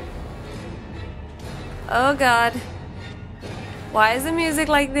 Oh god. Why is the music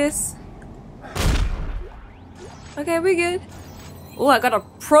like this? Okay, we're good. Oh, I got a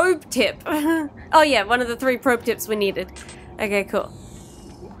probe tip. Oh yeah, one of the 3 probe tips we needed. Okay, cool.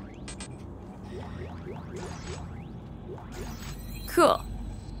 Cool.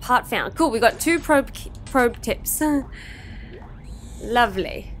 Part found. Cool, we got 2 probe tips.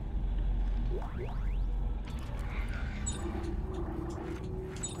 Lovely.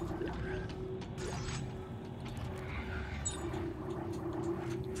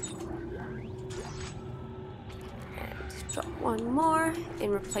 Drop one more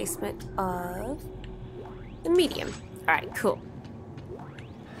in replacement of the medium. Alright, cool.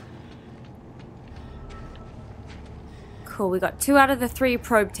 Cool, we got 2 out of the 3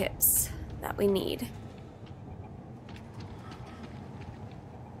 probe tips that we need.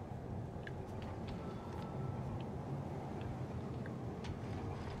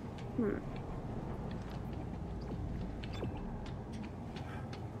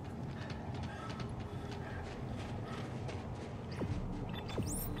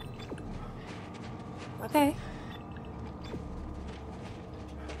 Okay.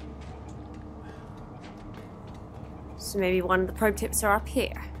 So maybe one of the probe tips are up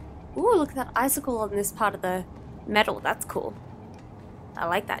here. Ooh, look at that icicle on this part of the metal. That's cool. I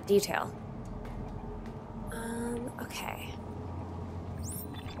like that detail. Okay.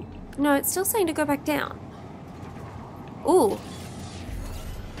 No, it's still saying to go back down. Ooh.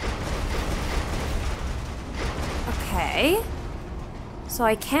 Okay. So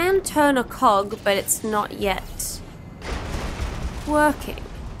I can turn a cog, but it's not yet working.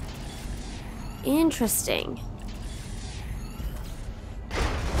 Interesting.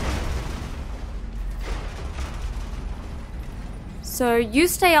 So you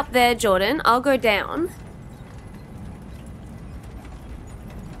stay up there, Jordan. I'll go down.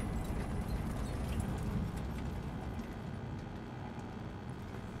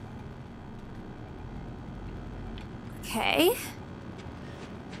 Okay.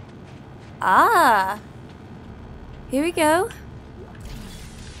 Ah. Here we go.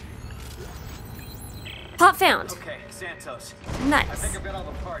 Part found. Okay, Santos. Nice. I think I've got all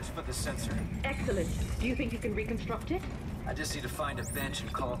the parts for the sensor. Excellent. Do you think you can reconstruct it? I just need to find a bench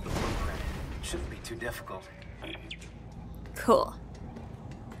and call up the blueprint. Shouldn't be too difficult. Cool.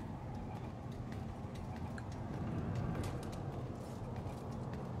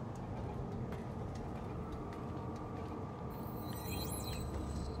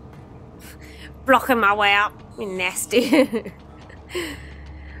 Blocking my way up. You're nasty.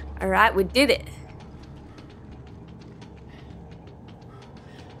 Alright, we did it.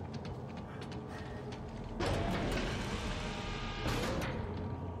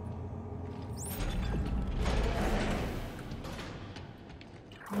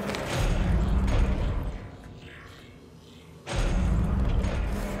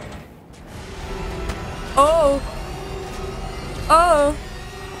 Oh. Oh.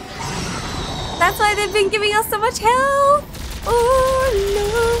 That's why they've been giving us so much help.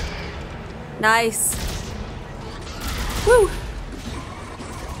 Oh no. Nice. Woo.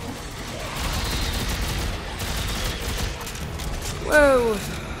 Whoa.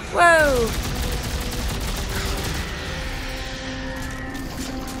 Whoa.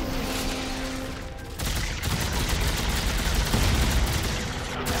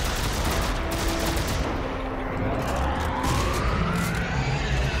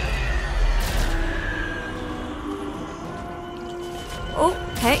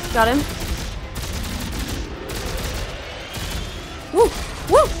 Alright, got him. Woo!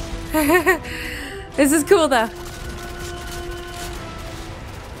 Woo! This is cool though.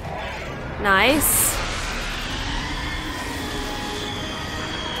 Nice.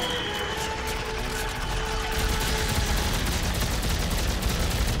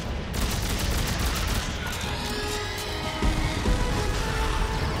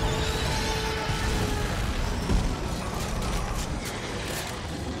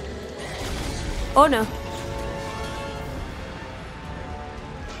 Oh no.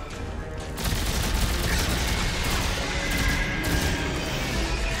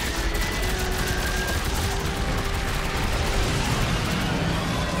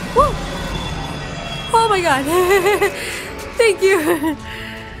 Woo! Oh my god. Thank you.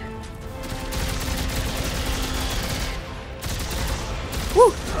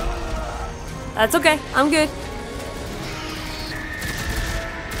 Woo! That's okay. I'm good.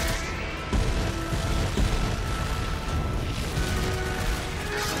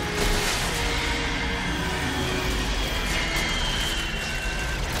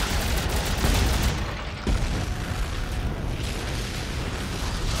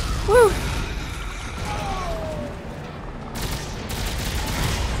 Woo!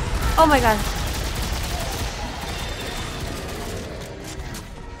 Oh my god.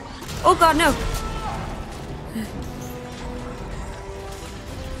 Oh god, no.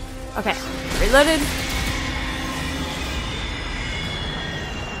 Okay, reloaded.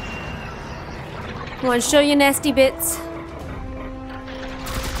 Come on, show your nasty bits.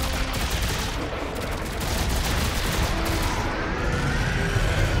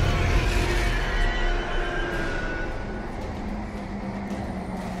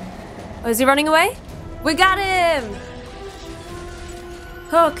 Oh, is he running away? We got him!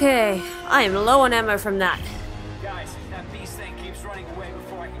 Okay, I am low on ammo from that. Guys, that beast thing keeps running away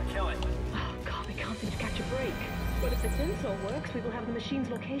before I can kill it. Oh god, we can't seem to catch a break. But if the sensor works, we will have the machine's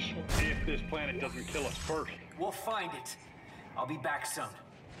location. If this planet doesn't kill us first. We'll find it. I'll be back soon.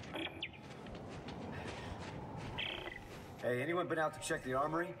 Hey, anyone been out to check the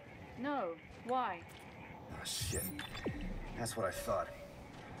armory? No. Why? Oh, shit. That's what I thought.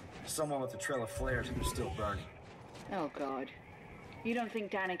 Someone with a trail of flares and they're still burning. Oh god. You don't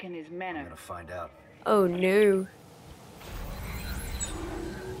think Danik and his men I'm are... gonna find out. Oh no.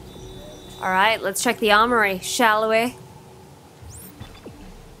 Alright, let's check the armory, shall we?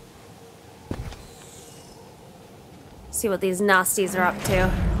 See what these nasties are up to.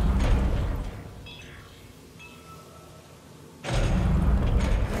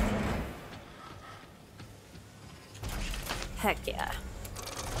 Heck yeah.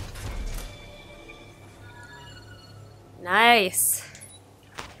 Nice.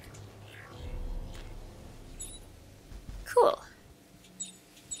 Cool.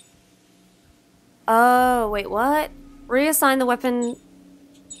 Oh, wait, what? Reassign the weapon.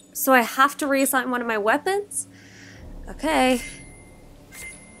 So I have to reassign one of my weapons? Okay.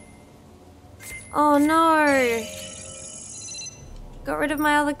 Oh no. Got rid of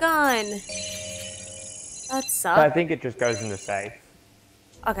my other gun. That sucks. I think it just goes in the safe.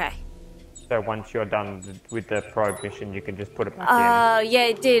 Okay. So once you're done with the probe mission, you can just put it back in. Yeah,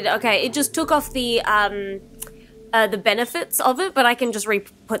 it did. Okay, it just took off the benefits of it, but I can just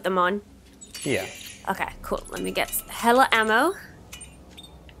re-put them on. Yeah. Okay, cool. Let me get hella ammo.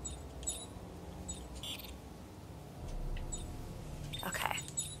 Okay.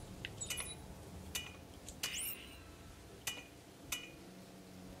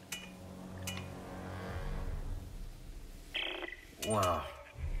 Wow.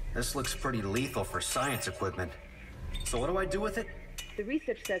 This looks pretty lethal for science equipment. So what do I do with it? The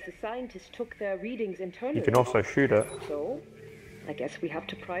research says the scientists took their readings internally. You can also shoot it. So, I guess we have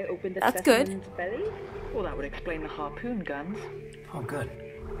to pry open the That's good. specimen's belly? Well, that would explain the harpoon guns. Oh, good.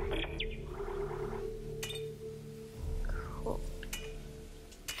 Cool.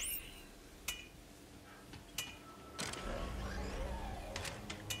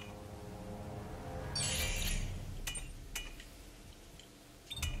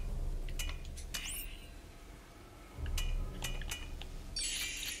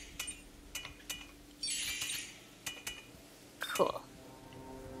 Cool.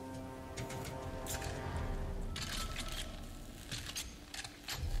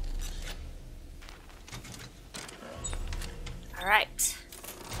 All right.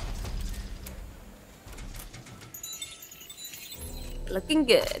 Looking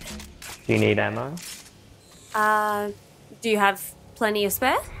good. Do you need ammo? Do you have plenty of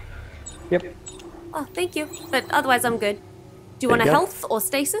spare? Yep. Oh, thank you. But otherwise, I'm good. Do you want a There you go. health or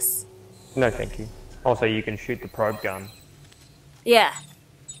stasis? No, thank you. Also, you can shoot the probe gun. Yeah.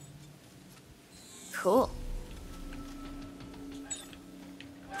 Cool.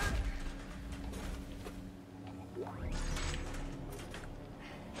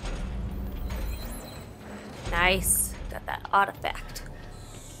 Nice. Got that artifact.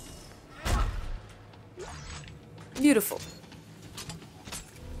 Beautiful.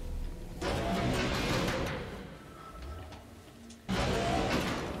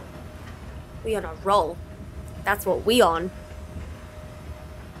 We on a roll. That's what we on.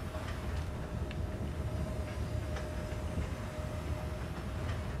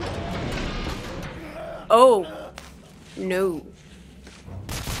 Oh. No.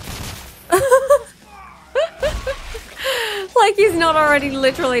 Like he's not already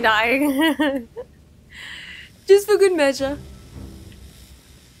literally dying. Just for good measure.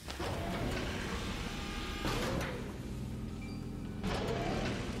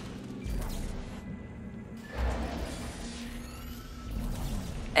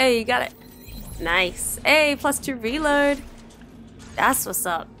 Hey, you got it. Nice. Hey, +2 reload. That's what's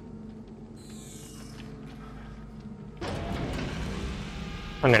up.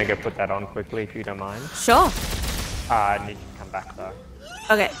 I'm gonna go put that on quickly if you don't mind. Sure. I need to come back though.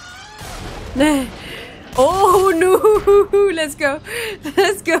 Okay. Oh no! Let's go.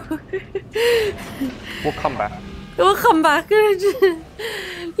 Let's go. We'll come back. We'll come back.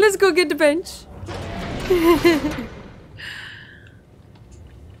 Let's go get the bench.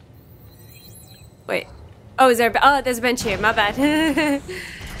 Wait. Oh, is there? Oh, there's a bench here. My bad.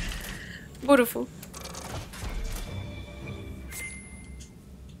 Beautiful.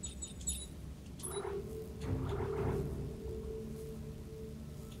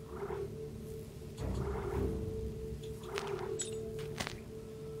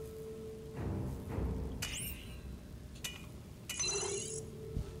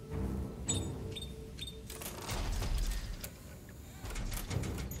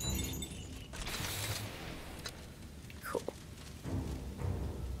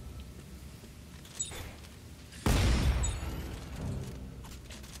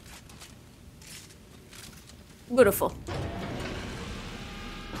 Beautiful.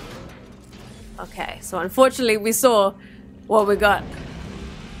 Okay, so unfortunately we saw what we got.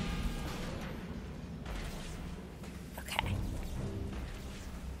 Okay.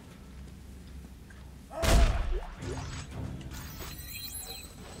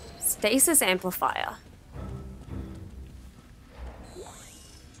 Stasis amplifier.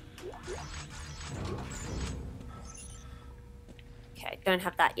 Okay, don't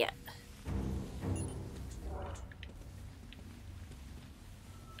have that yet.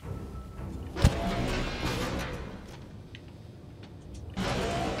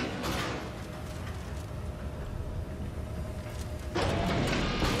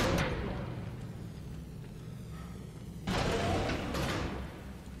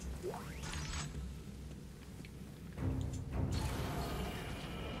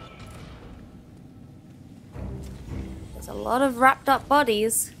 A lot of wrapped up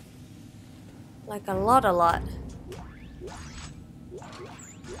bodies. Like a lot.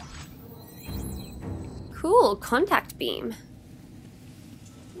 Cool, contact beam.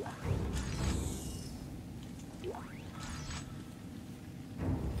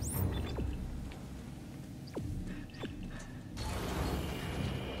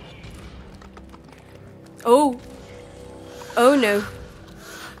 Oh. Oh no.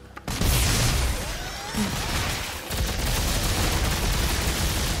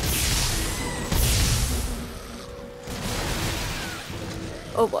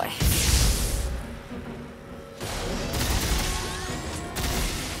 Oh boy.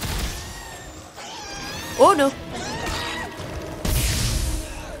 Oh no.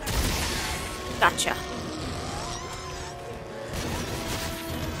 Gotcha.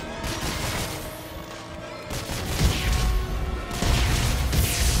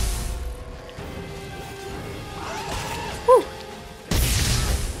 Whew.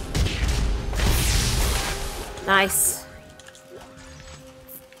 Nice.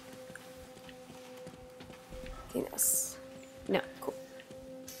 Yes. No, cool.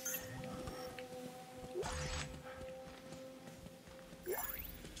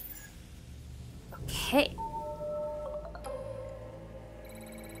 Okay.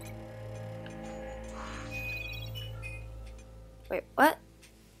 Wait, what?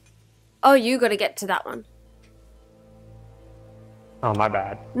 Oh, you gotta get to that one. Oh, my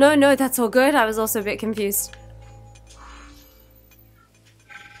bad. No, that's all good. I was also a bit confused.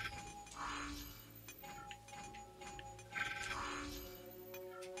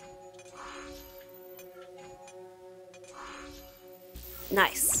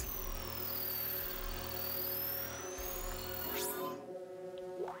 Nice.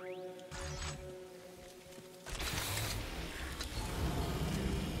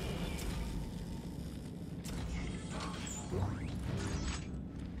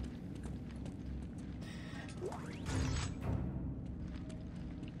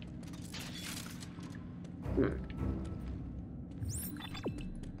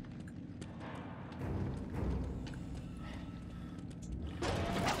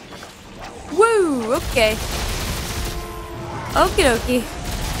 Woo! Okay. Okie dokie.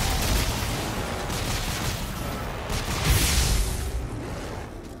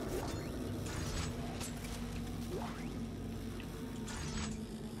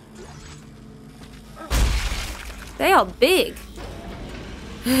 They are big.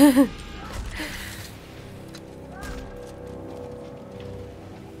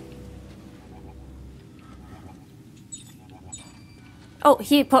 Oh,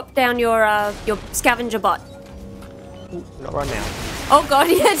 here, pop down your scavenger bot. Not right now. Oh god,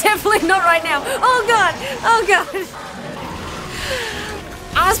 yeah, definitely not right now. Oh god, oh god.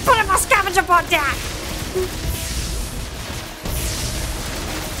 I was putting my scavenger bot down.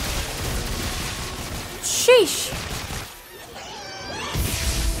 Sheesh.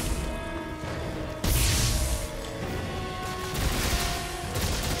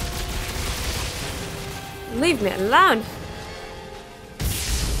 Leave me alone.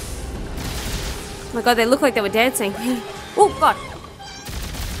 Oh my god, they look like they were dancing. Oh god.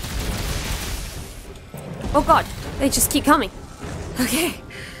 Oh god, they just keep coming. Okay.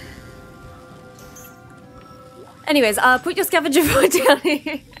 Anyways, put your scavenger bot down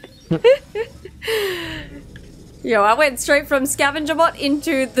here. Yo, I went straight from scavenger bot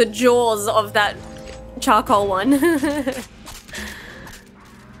into the jaws of that charcoal one.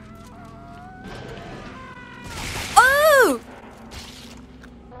 Oh!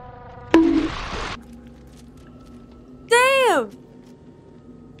 Damn!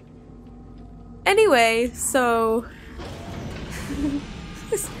 Anyway, so...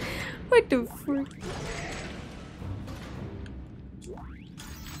 what the frick?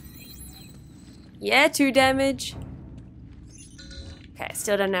 Yeah, 2 damage. Okay, I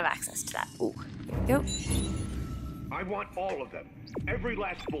still don't have access to that. Ooh, here we go. I want all of them. Every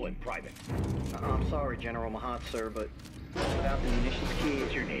last bullet, Private. I'm sorry, General Mahat, sir, but without the munitions key...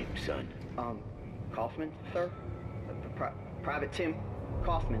 What's your name, son? Kaufman, sir? Private Tim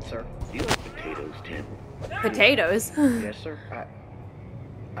Kaufman, sir. You like potatoes, Tim? Potatoes? Yes, sir.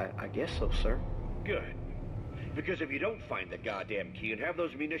 I guess so, sir. Good. Because if you don't find the goddamn key and have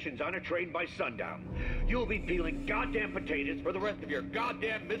those munitions on a train by sundown, you'll be peeling goddamn potatoes for the rest of your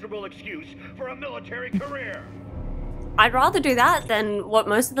goddamn miserable excuse for a military career. I'd rather do that than what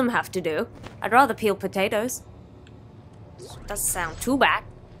most of them have to do. I'd rather peel potatoes. Doesn't sound too bad.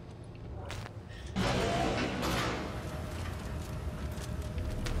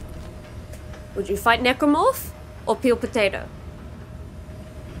 Would you fight Necromorph or peel potato?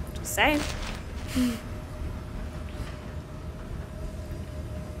 Just saying.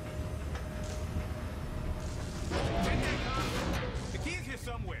 The key is here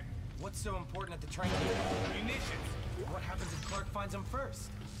somewhere. What's so important at the train? Munitions. What happens if Clarke finds them first?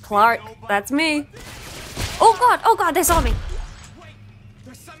 Clarke, that's me. Oh god, they saw me. Wait,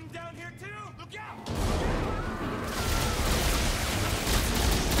 there's something down here too. Look out!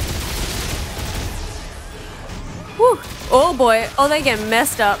 Whew. Oh boy, oh they get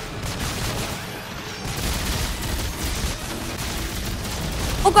messed up.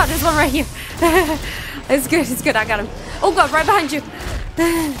 Oh god, there's one right here. It's good, I got him. Oh god, right behind you.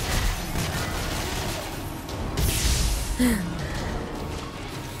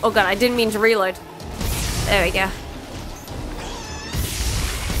 Oh god, I didn't mean to reload. There we go.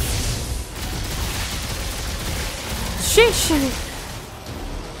 Sheesh.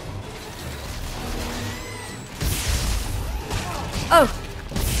 Oh.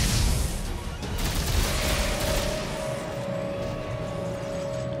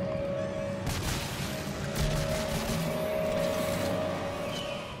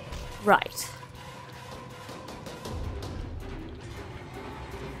 Right.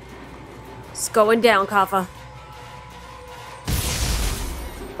 It's going down, Kaffa.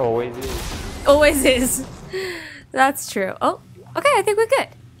 Always is. Always is. That's true. Oh, okay, I think we're good.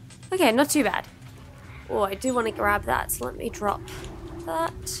 Okay, not too bad. Oh, I do want to grab that, so let me drop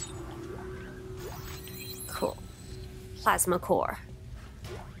that. Cool. Plasma core.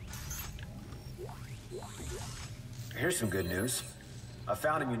 Here's some good news. I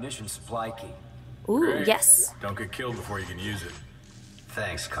found a munitions supply key. Ooh, Great. yes. Don't get killed before you can use it.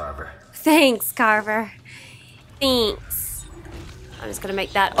 Thanks, Carver. Thanks, Carver. Thanks. I'm just gonna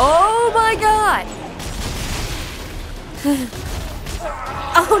make that. Oh my god!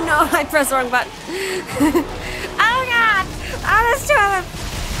 Oh no, I pressed the wrong button. Oh god! Oh, there's 2 of them!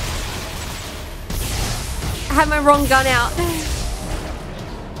 I had my wrong gun out.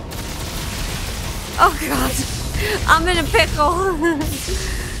 Oh god. I'm in a pickle.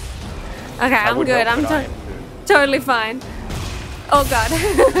 Okay, I'm good. I'm done. Totally fine. Oh god.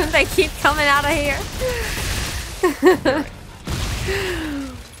 They keep coming out of here.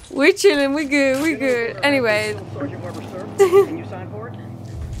 We're chilling, we're good. Anyways. Sergeant Weber, sir. Can you sign for it?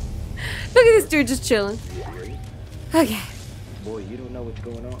 Look at this dude just chilling. Okay. Boy, you don't know what's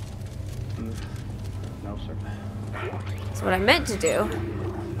going on. No, sir. So what I meant to do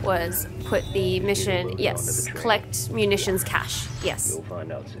was put the mission, yes, collect munitions cache. Yes. You'll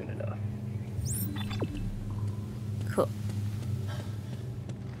find out soon enough. Cool.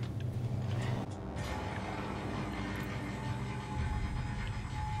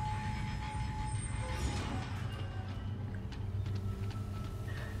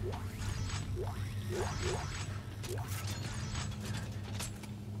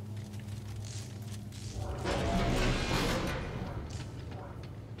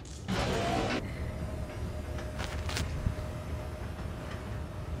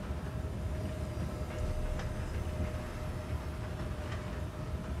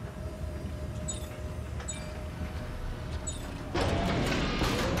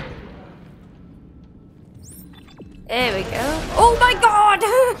 There we go. Oh my god!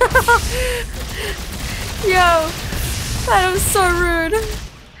 Yo, that was so rude.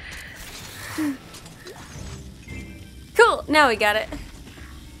 Cool, now we got it.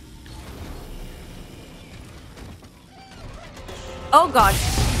 Oh god.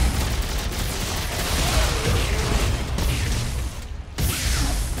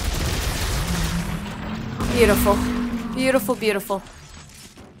 Beautiful. Beautiful, beautiful.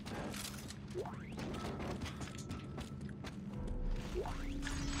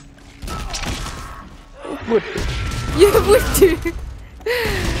 Would. You would do.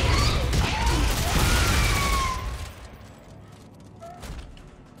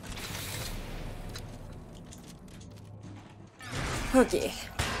 Okay.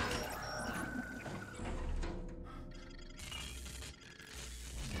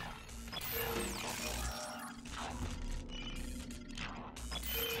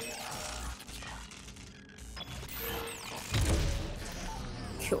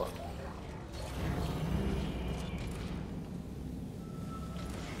 Cool.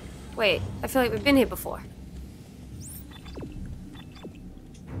 Wait, I feel like we've been here before.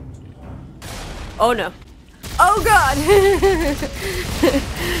 Oh no. Oh god!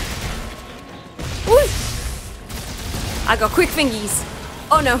 Woo! I got quick fingies.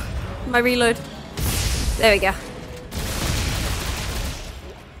 Oh no. My reload. There we go.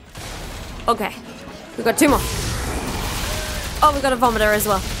 Okay. We got 2 more. Oh, we got a vomiter as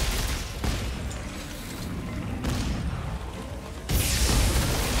well.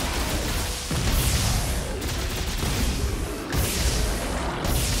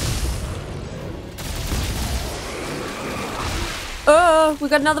 Oh, we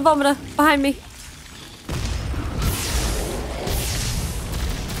got another vomiter behind me.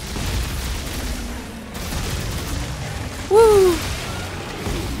 Woo!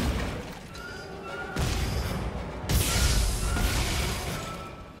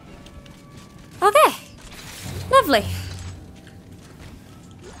 Okay. Lovely.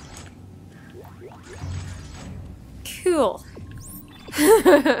 Cool.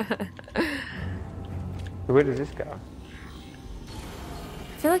 Where does this go?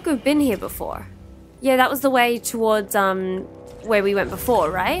 I feel like we've been here before. Yeah, that was the way towards where we went before,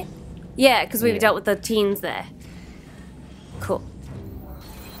 right? Yeah, because we dealt with the teens there. Cool.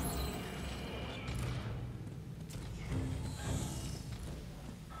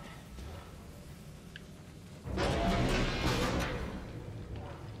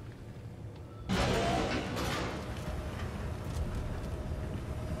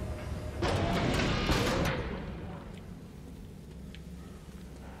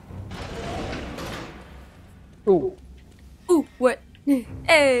 Ooh. Ooh, what?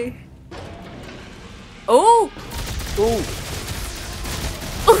 Hey. Oh! Ooh.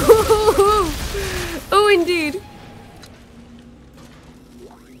 Oh, indeed.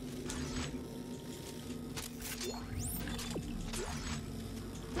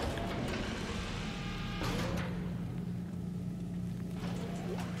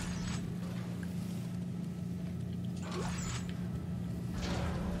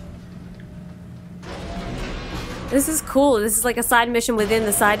 This is cool. This is like a side mission within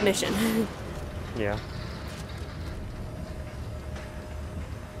the side mission. Yeah.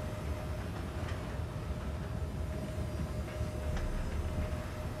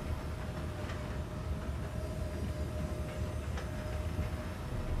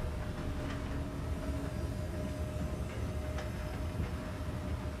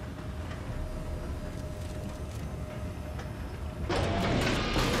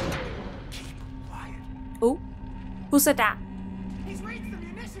 Oh. Who said that? He's reached the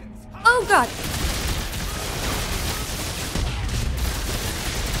munitions. Oh god!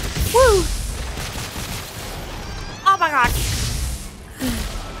 Woo! Oh my god!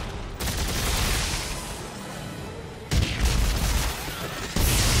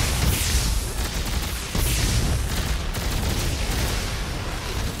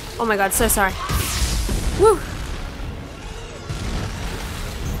 Oh my god, so sorry. Woo!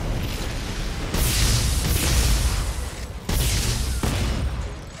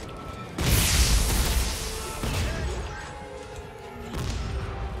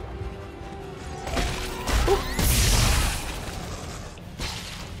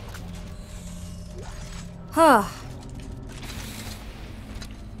 Huh.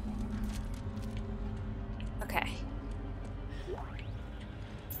 Okay.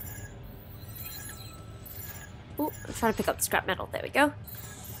 Ooh, I'm trying to pick up the scrap metal. There we go.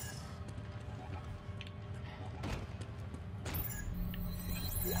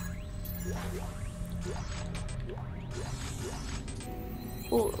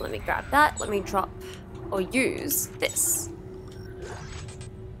 Ooh, let me grab that. Let me drop or use this.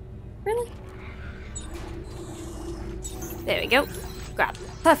 Really? There we go. Grab.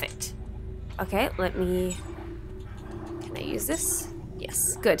 Perfect. Okay, let me... Can I use this?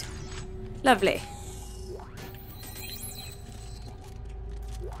 Yes, good. Lovely.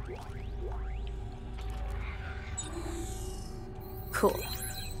 Cool.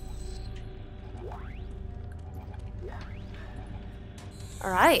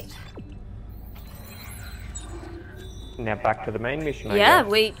 Alright. Now back to the main mission, I Yeah,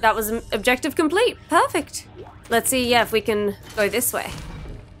 guess. that was an objective complete. Perfect. Let's see, yeah, if we can go this way.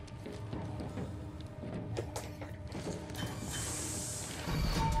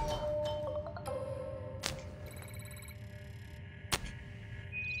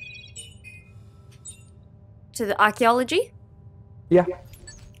 To the archaeology? Yeah,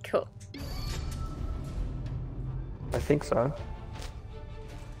 Cool. I think so.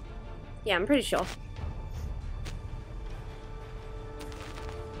 Yeah, I'm pretty sure.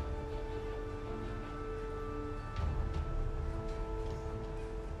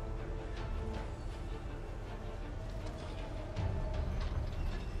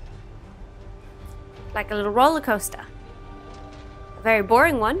 Like a little roller coaster. A very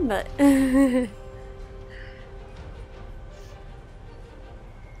boring one, but... Well,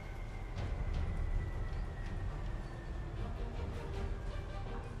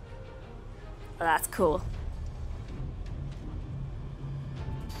 that's cool.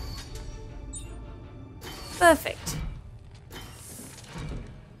 Perfect.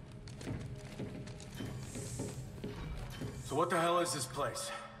 So what the hell is this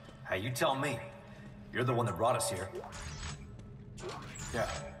place? Hey, you tell me. You're the one that brought us here. Yeah.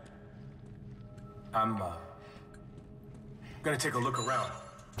 I'm gonna take a look around.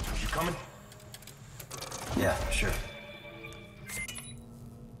 You coming? Yeah, sure.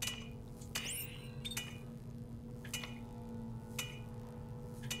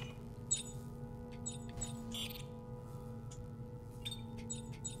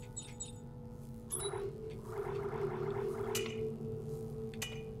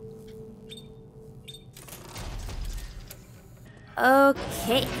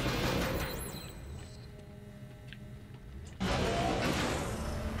 Okay.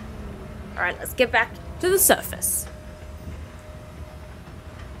 Alright, let's get back to the surface.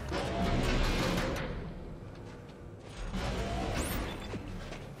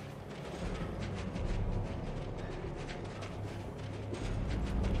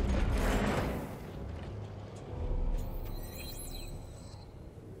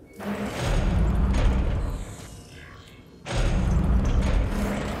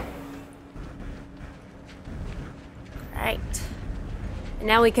 And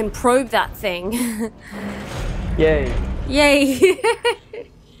now we can probe that thing. Yay! Yay!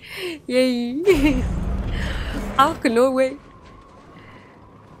 Yay! Ark Norway.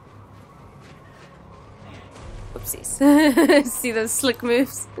 Oopsies. See those slick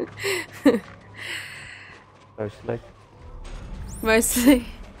moves? So slick. Mostly.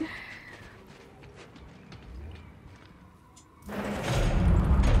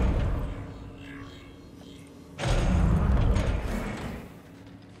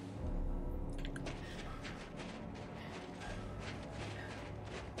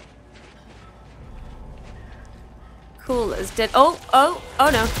 Cool as dead. Oh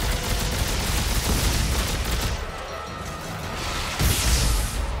no.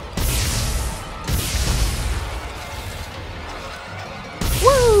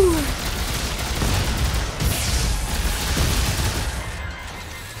 Woo!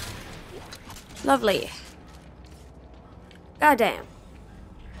 Lovely. Goddamn.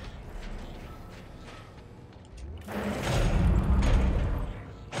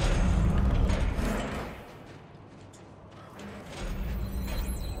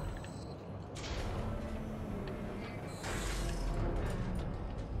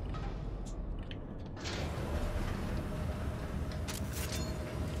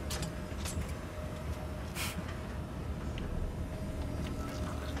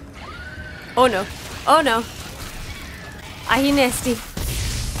 Oh no. Oh no. Are you nasty?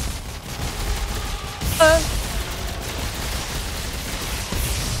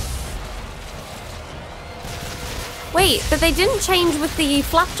 Wait, but they didn't change with the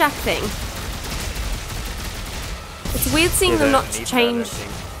flapjack thing. It's weird seeing them not change.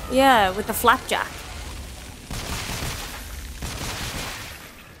 Yeah, with the flapjack.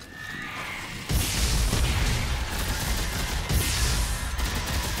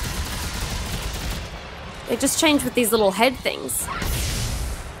 They just changed with these little head things.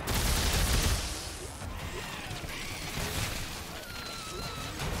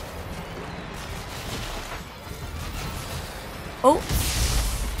 Oh.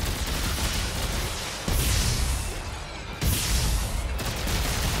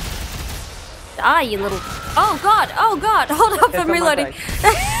 Ah, you little... Oh god, oh god, hold up, I'm reloading.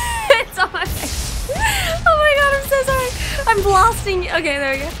 It's on my face. Oh my god, I'm so sorry. I'm blasting. Okay,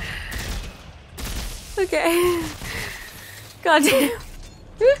 there we go. Okay. God damn.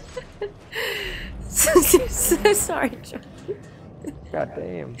 So sorry, John. God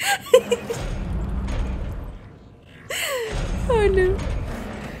damn. Oh no.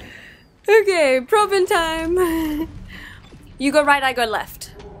 Okay, probing time. You go right, I go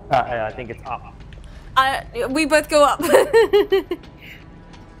left. I think it's up. We both go up.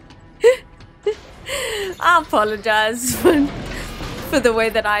 I apologize for the way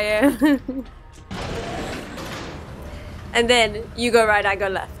that I am. And then you go right, I go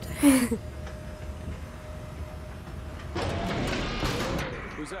left.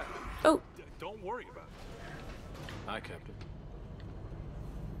 Who's that? Oh. Don't worry about it. Hi, Captain.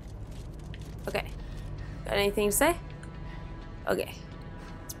 Okay. Got anything to say? Okay.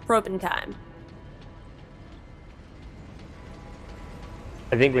 It's probing time.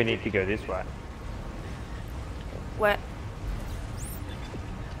 I think we need to go this way. Where?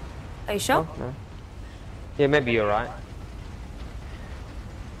 Are you sure? Oh, no. Yeah, maybe you're right.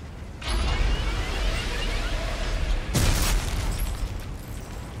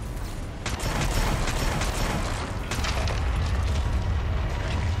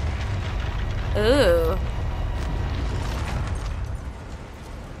 Ooh.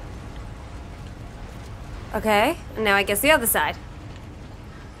 Okay, and now I guess the other side.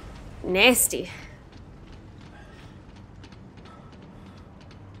 Nasty.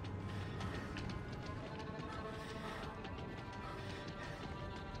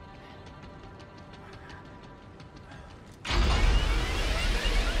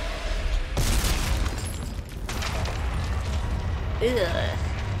 Ugh.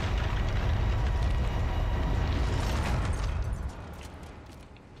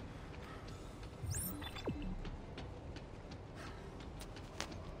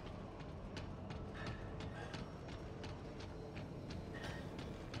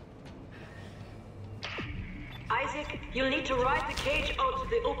 Isaac, you'll need to ride the cage out to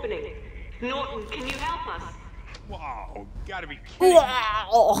the opening. Norton, can you help us? Wow, gotta be kidding.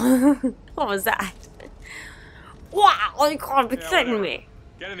 Wow. What was that? Wow, you can't be kidding me.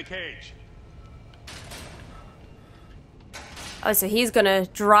 Get in the cage. Oh, so he's gonna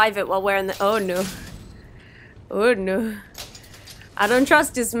drive it while we're in the... Oh no. Oh no. I don't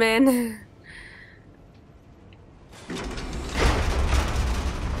trust this man.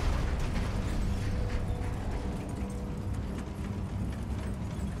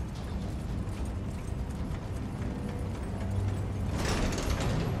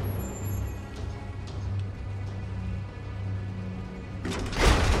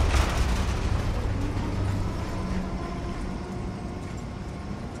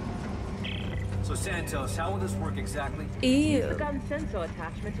 So Santos, how will this work exactly? Use the gun sensor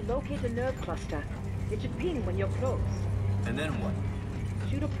attachment to locate a nerve cluster. It should ping when you're close. And then what?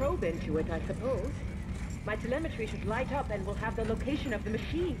 Shoot a probe into it, I suppose. My telemetry should light up and we'll have the location of the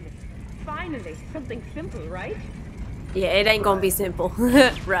machine. Finally, something simple, right? Yeah, it ain't gonna be simple.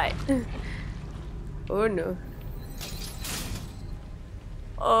 Right. Oh no.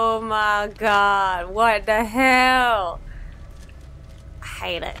 Oh my god, what the hell? I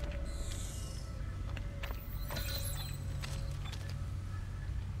hate it.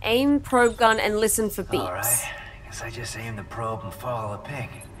 Aim probe gun and listen for beeps. Alright, guess I just aim the probe and follow the ping.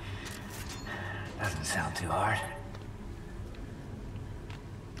 Doesn't sound too hard.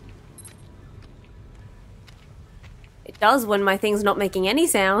 It does when my thing's not making any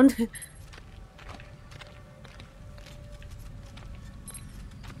sound.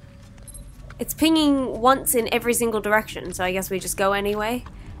 It's pinging once in every single direction, so I guess we just go anyway.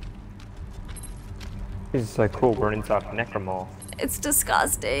 This is so cool, we're inside a Necromorph. It's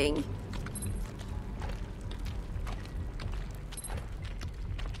disgusting.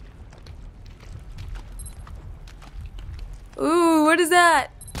 Ooh, what is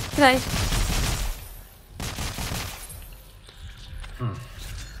that? Can I...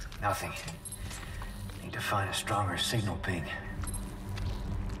 Nothing. Need to find a stronger signal ping.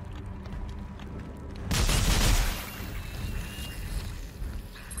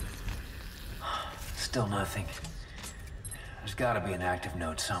 Still nothing. There's gotta be an active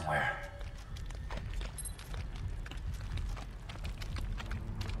node somewhere.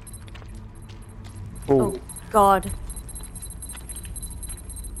 Oh, God.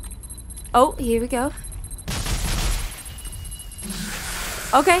 Oh, here we go.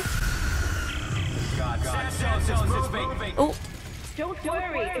 Okay. Oh. Don't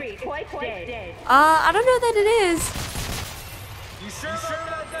worry, it's quite dead. I don't know that it is. You sure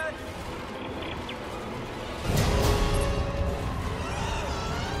about that?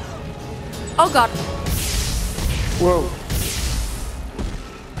 Oh God. Whoa.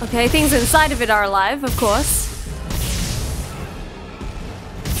 Okay, things inside of it are alive, of course.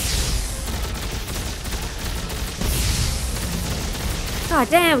 God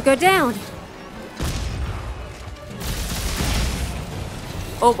damn, go down.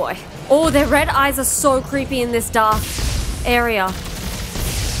 Oh boy. Oh, their red eyes are so creepy in this dark area.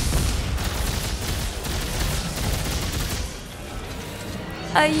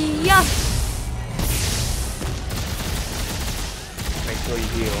 Yeah. Make sure you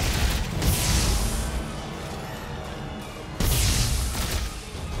heal.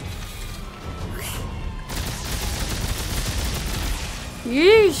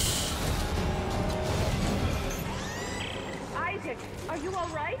 Yeesh. Isaac, are you all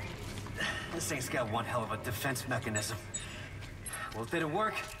right? This thing's got one hell of a defense mechanism. Well, did it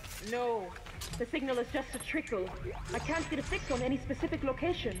work? No. The signal is just a trickle. I can't get a fix on any specific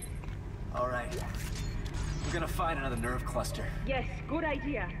location. All right. We're gonna find another nerve cluster. Yes, good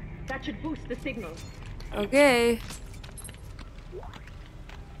idea. That should boost the signal. Okay.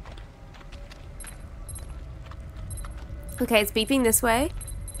 Okay, it's beeping this way.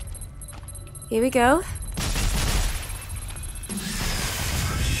 Here we go.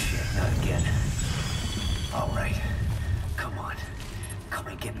 Shit, not again. All right. Come on. Come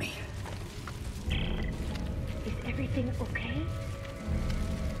and get me. Is everything okay?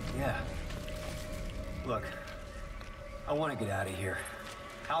 Yeah. Look, I want to get out of here.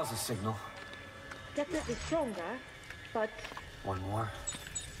 How's the signal? Definitely stronger, but One more?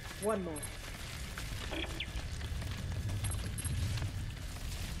 one more.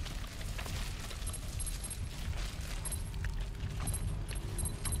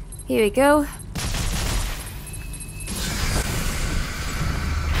 Here we go.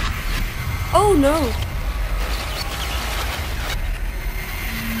 Oh no!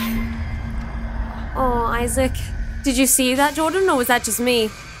 Oh, Isaac. Did you see that, Jordan, or was that just me?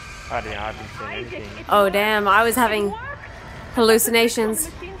 I haven't seen anything. Oh damn, I was having hallucinations.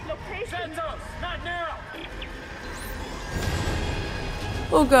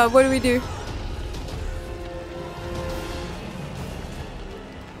 Oh god, what do we do?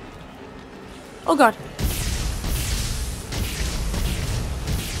 Oh god.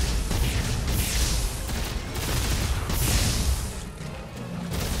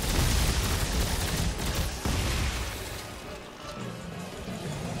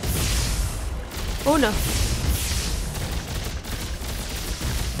 Oh no.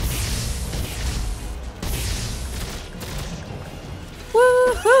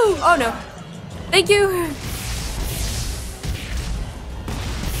 Woohoo! Oh no. Thank you.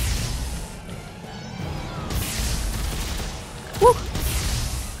 Woo.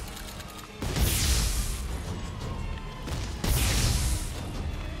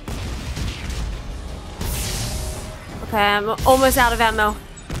 Okay, I'm almost out of ammo.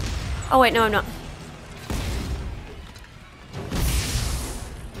 Oh wait, no I'm not.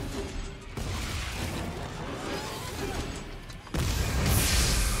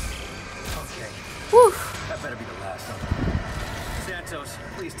 Whew. That better be the last of them. Santos,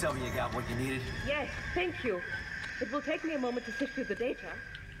 please tell me you got what you needed. Yes, thank you. It will take me a moment to sift through the data.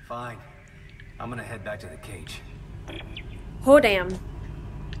 Fine. I'm gonna head back to the cage. Oh damn.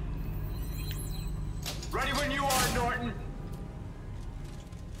 Ready when you are, Norton.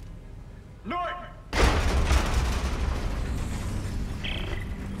 Norton!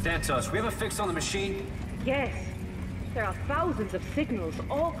 Santos, we have a fix on the machine? Yes. There are thousands of signals,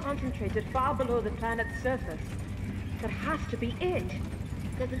 all concentrated far below the planet's surface. That has to be it.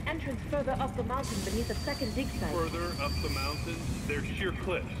 There's an entrance further up the mountain beneath a second dig site. Further up the mountain, there's sheer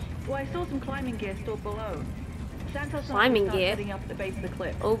cliffs. Well, I saw some climbing gear stored below. Santos Climbing gear? heading up the base of the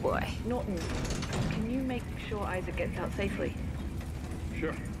cliff. Oh boy. Norton, can you make sure Isaac gets out safely?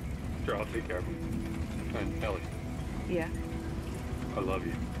 Sure. Sure, I'll take care of him. And Ellie, Yeah. I love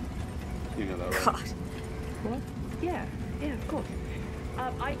you. You know that, right? God. What? Yeah, of course.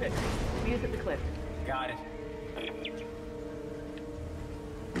 Isaac, meet us at the cliff. Got it.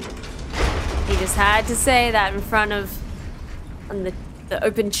 He just had to say that in front of on the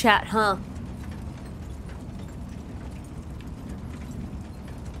open chat, huh?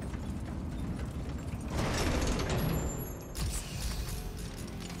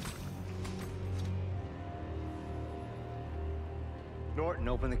 Norton,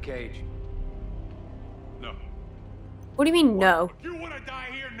 open the cage. No. What do you mean, no? If you want to die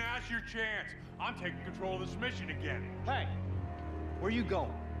here, now's your chance. I'm taking control of this mission again. Hey, where you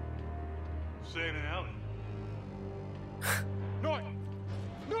going? Staying in Ellie. Norton!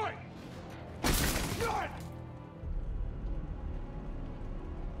 Norton! Norton!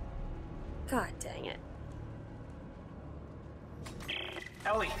 God dang it.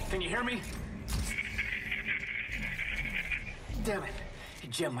 Ellie, can you hear me? Damn it, you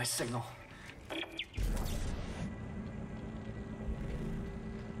jammed my signal.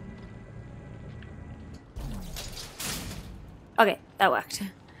 Okay, that worked.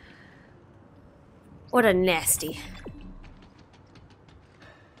 What a nasty.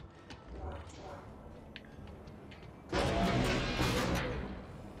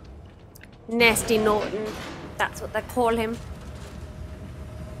 Nasty Norton. That's what they call him.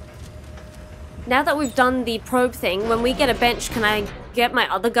 Now that we've done the probe thing, when we get a bench, can I get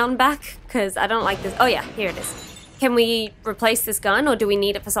my other gun back? Because I don't like this. Oh yeah, here it is. Can we replace this gun, or do we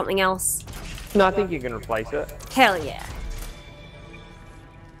need it for something else? No, I think you can replace it. Hell yeah.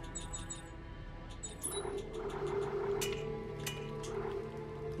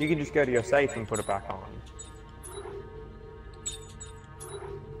 You can just go to your safe and put it back on.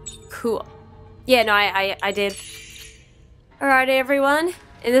 Cool. Yeah, no, I did. Alright, everyone.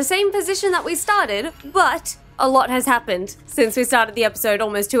 In the same position that we started, but a lot has happened since we started the episode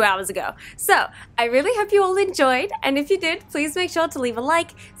almost 2 hours ago. So, I really hope you all enjoyed, and if you did, please make sure to leave a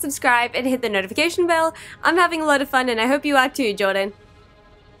like, subscribe, and hit the notification bell. I'm having a lot of fun, and I hope you are too, Jordan.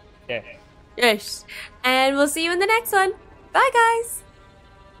 Yeah. Yes. And we'll see you in the next one. Bye, guys!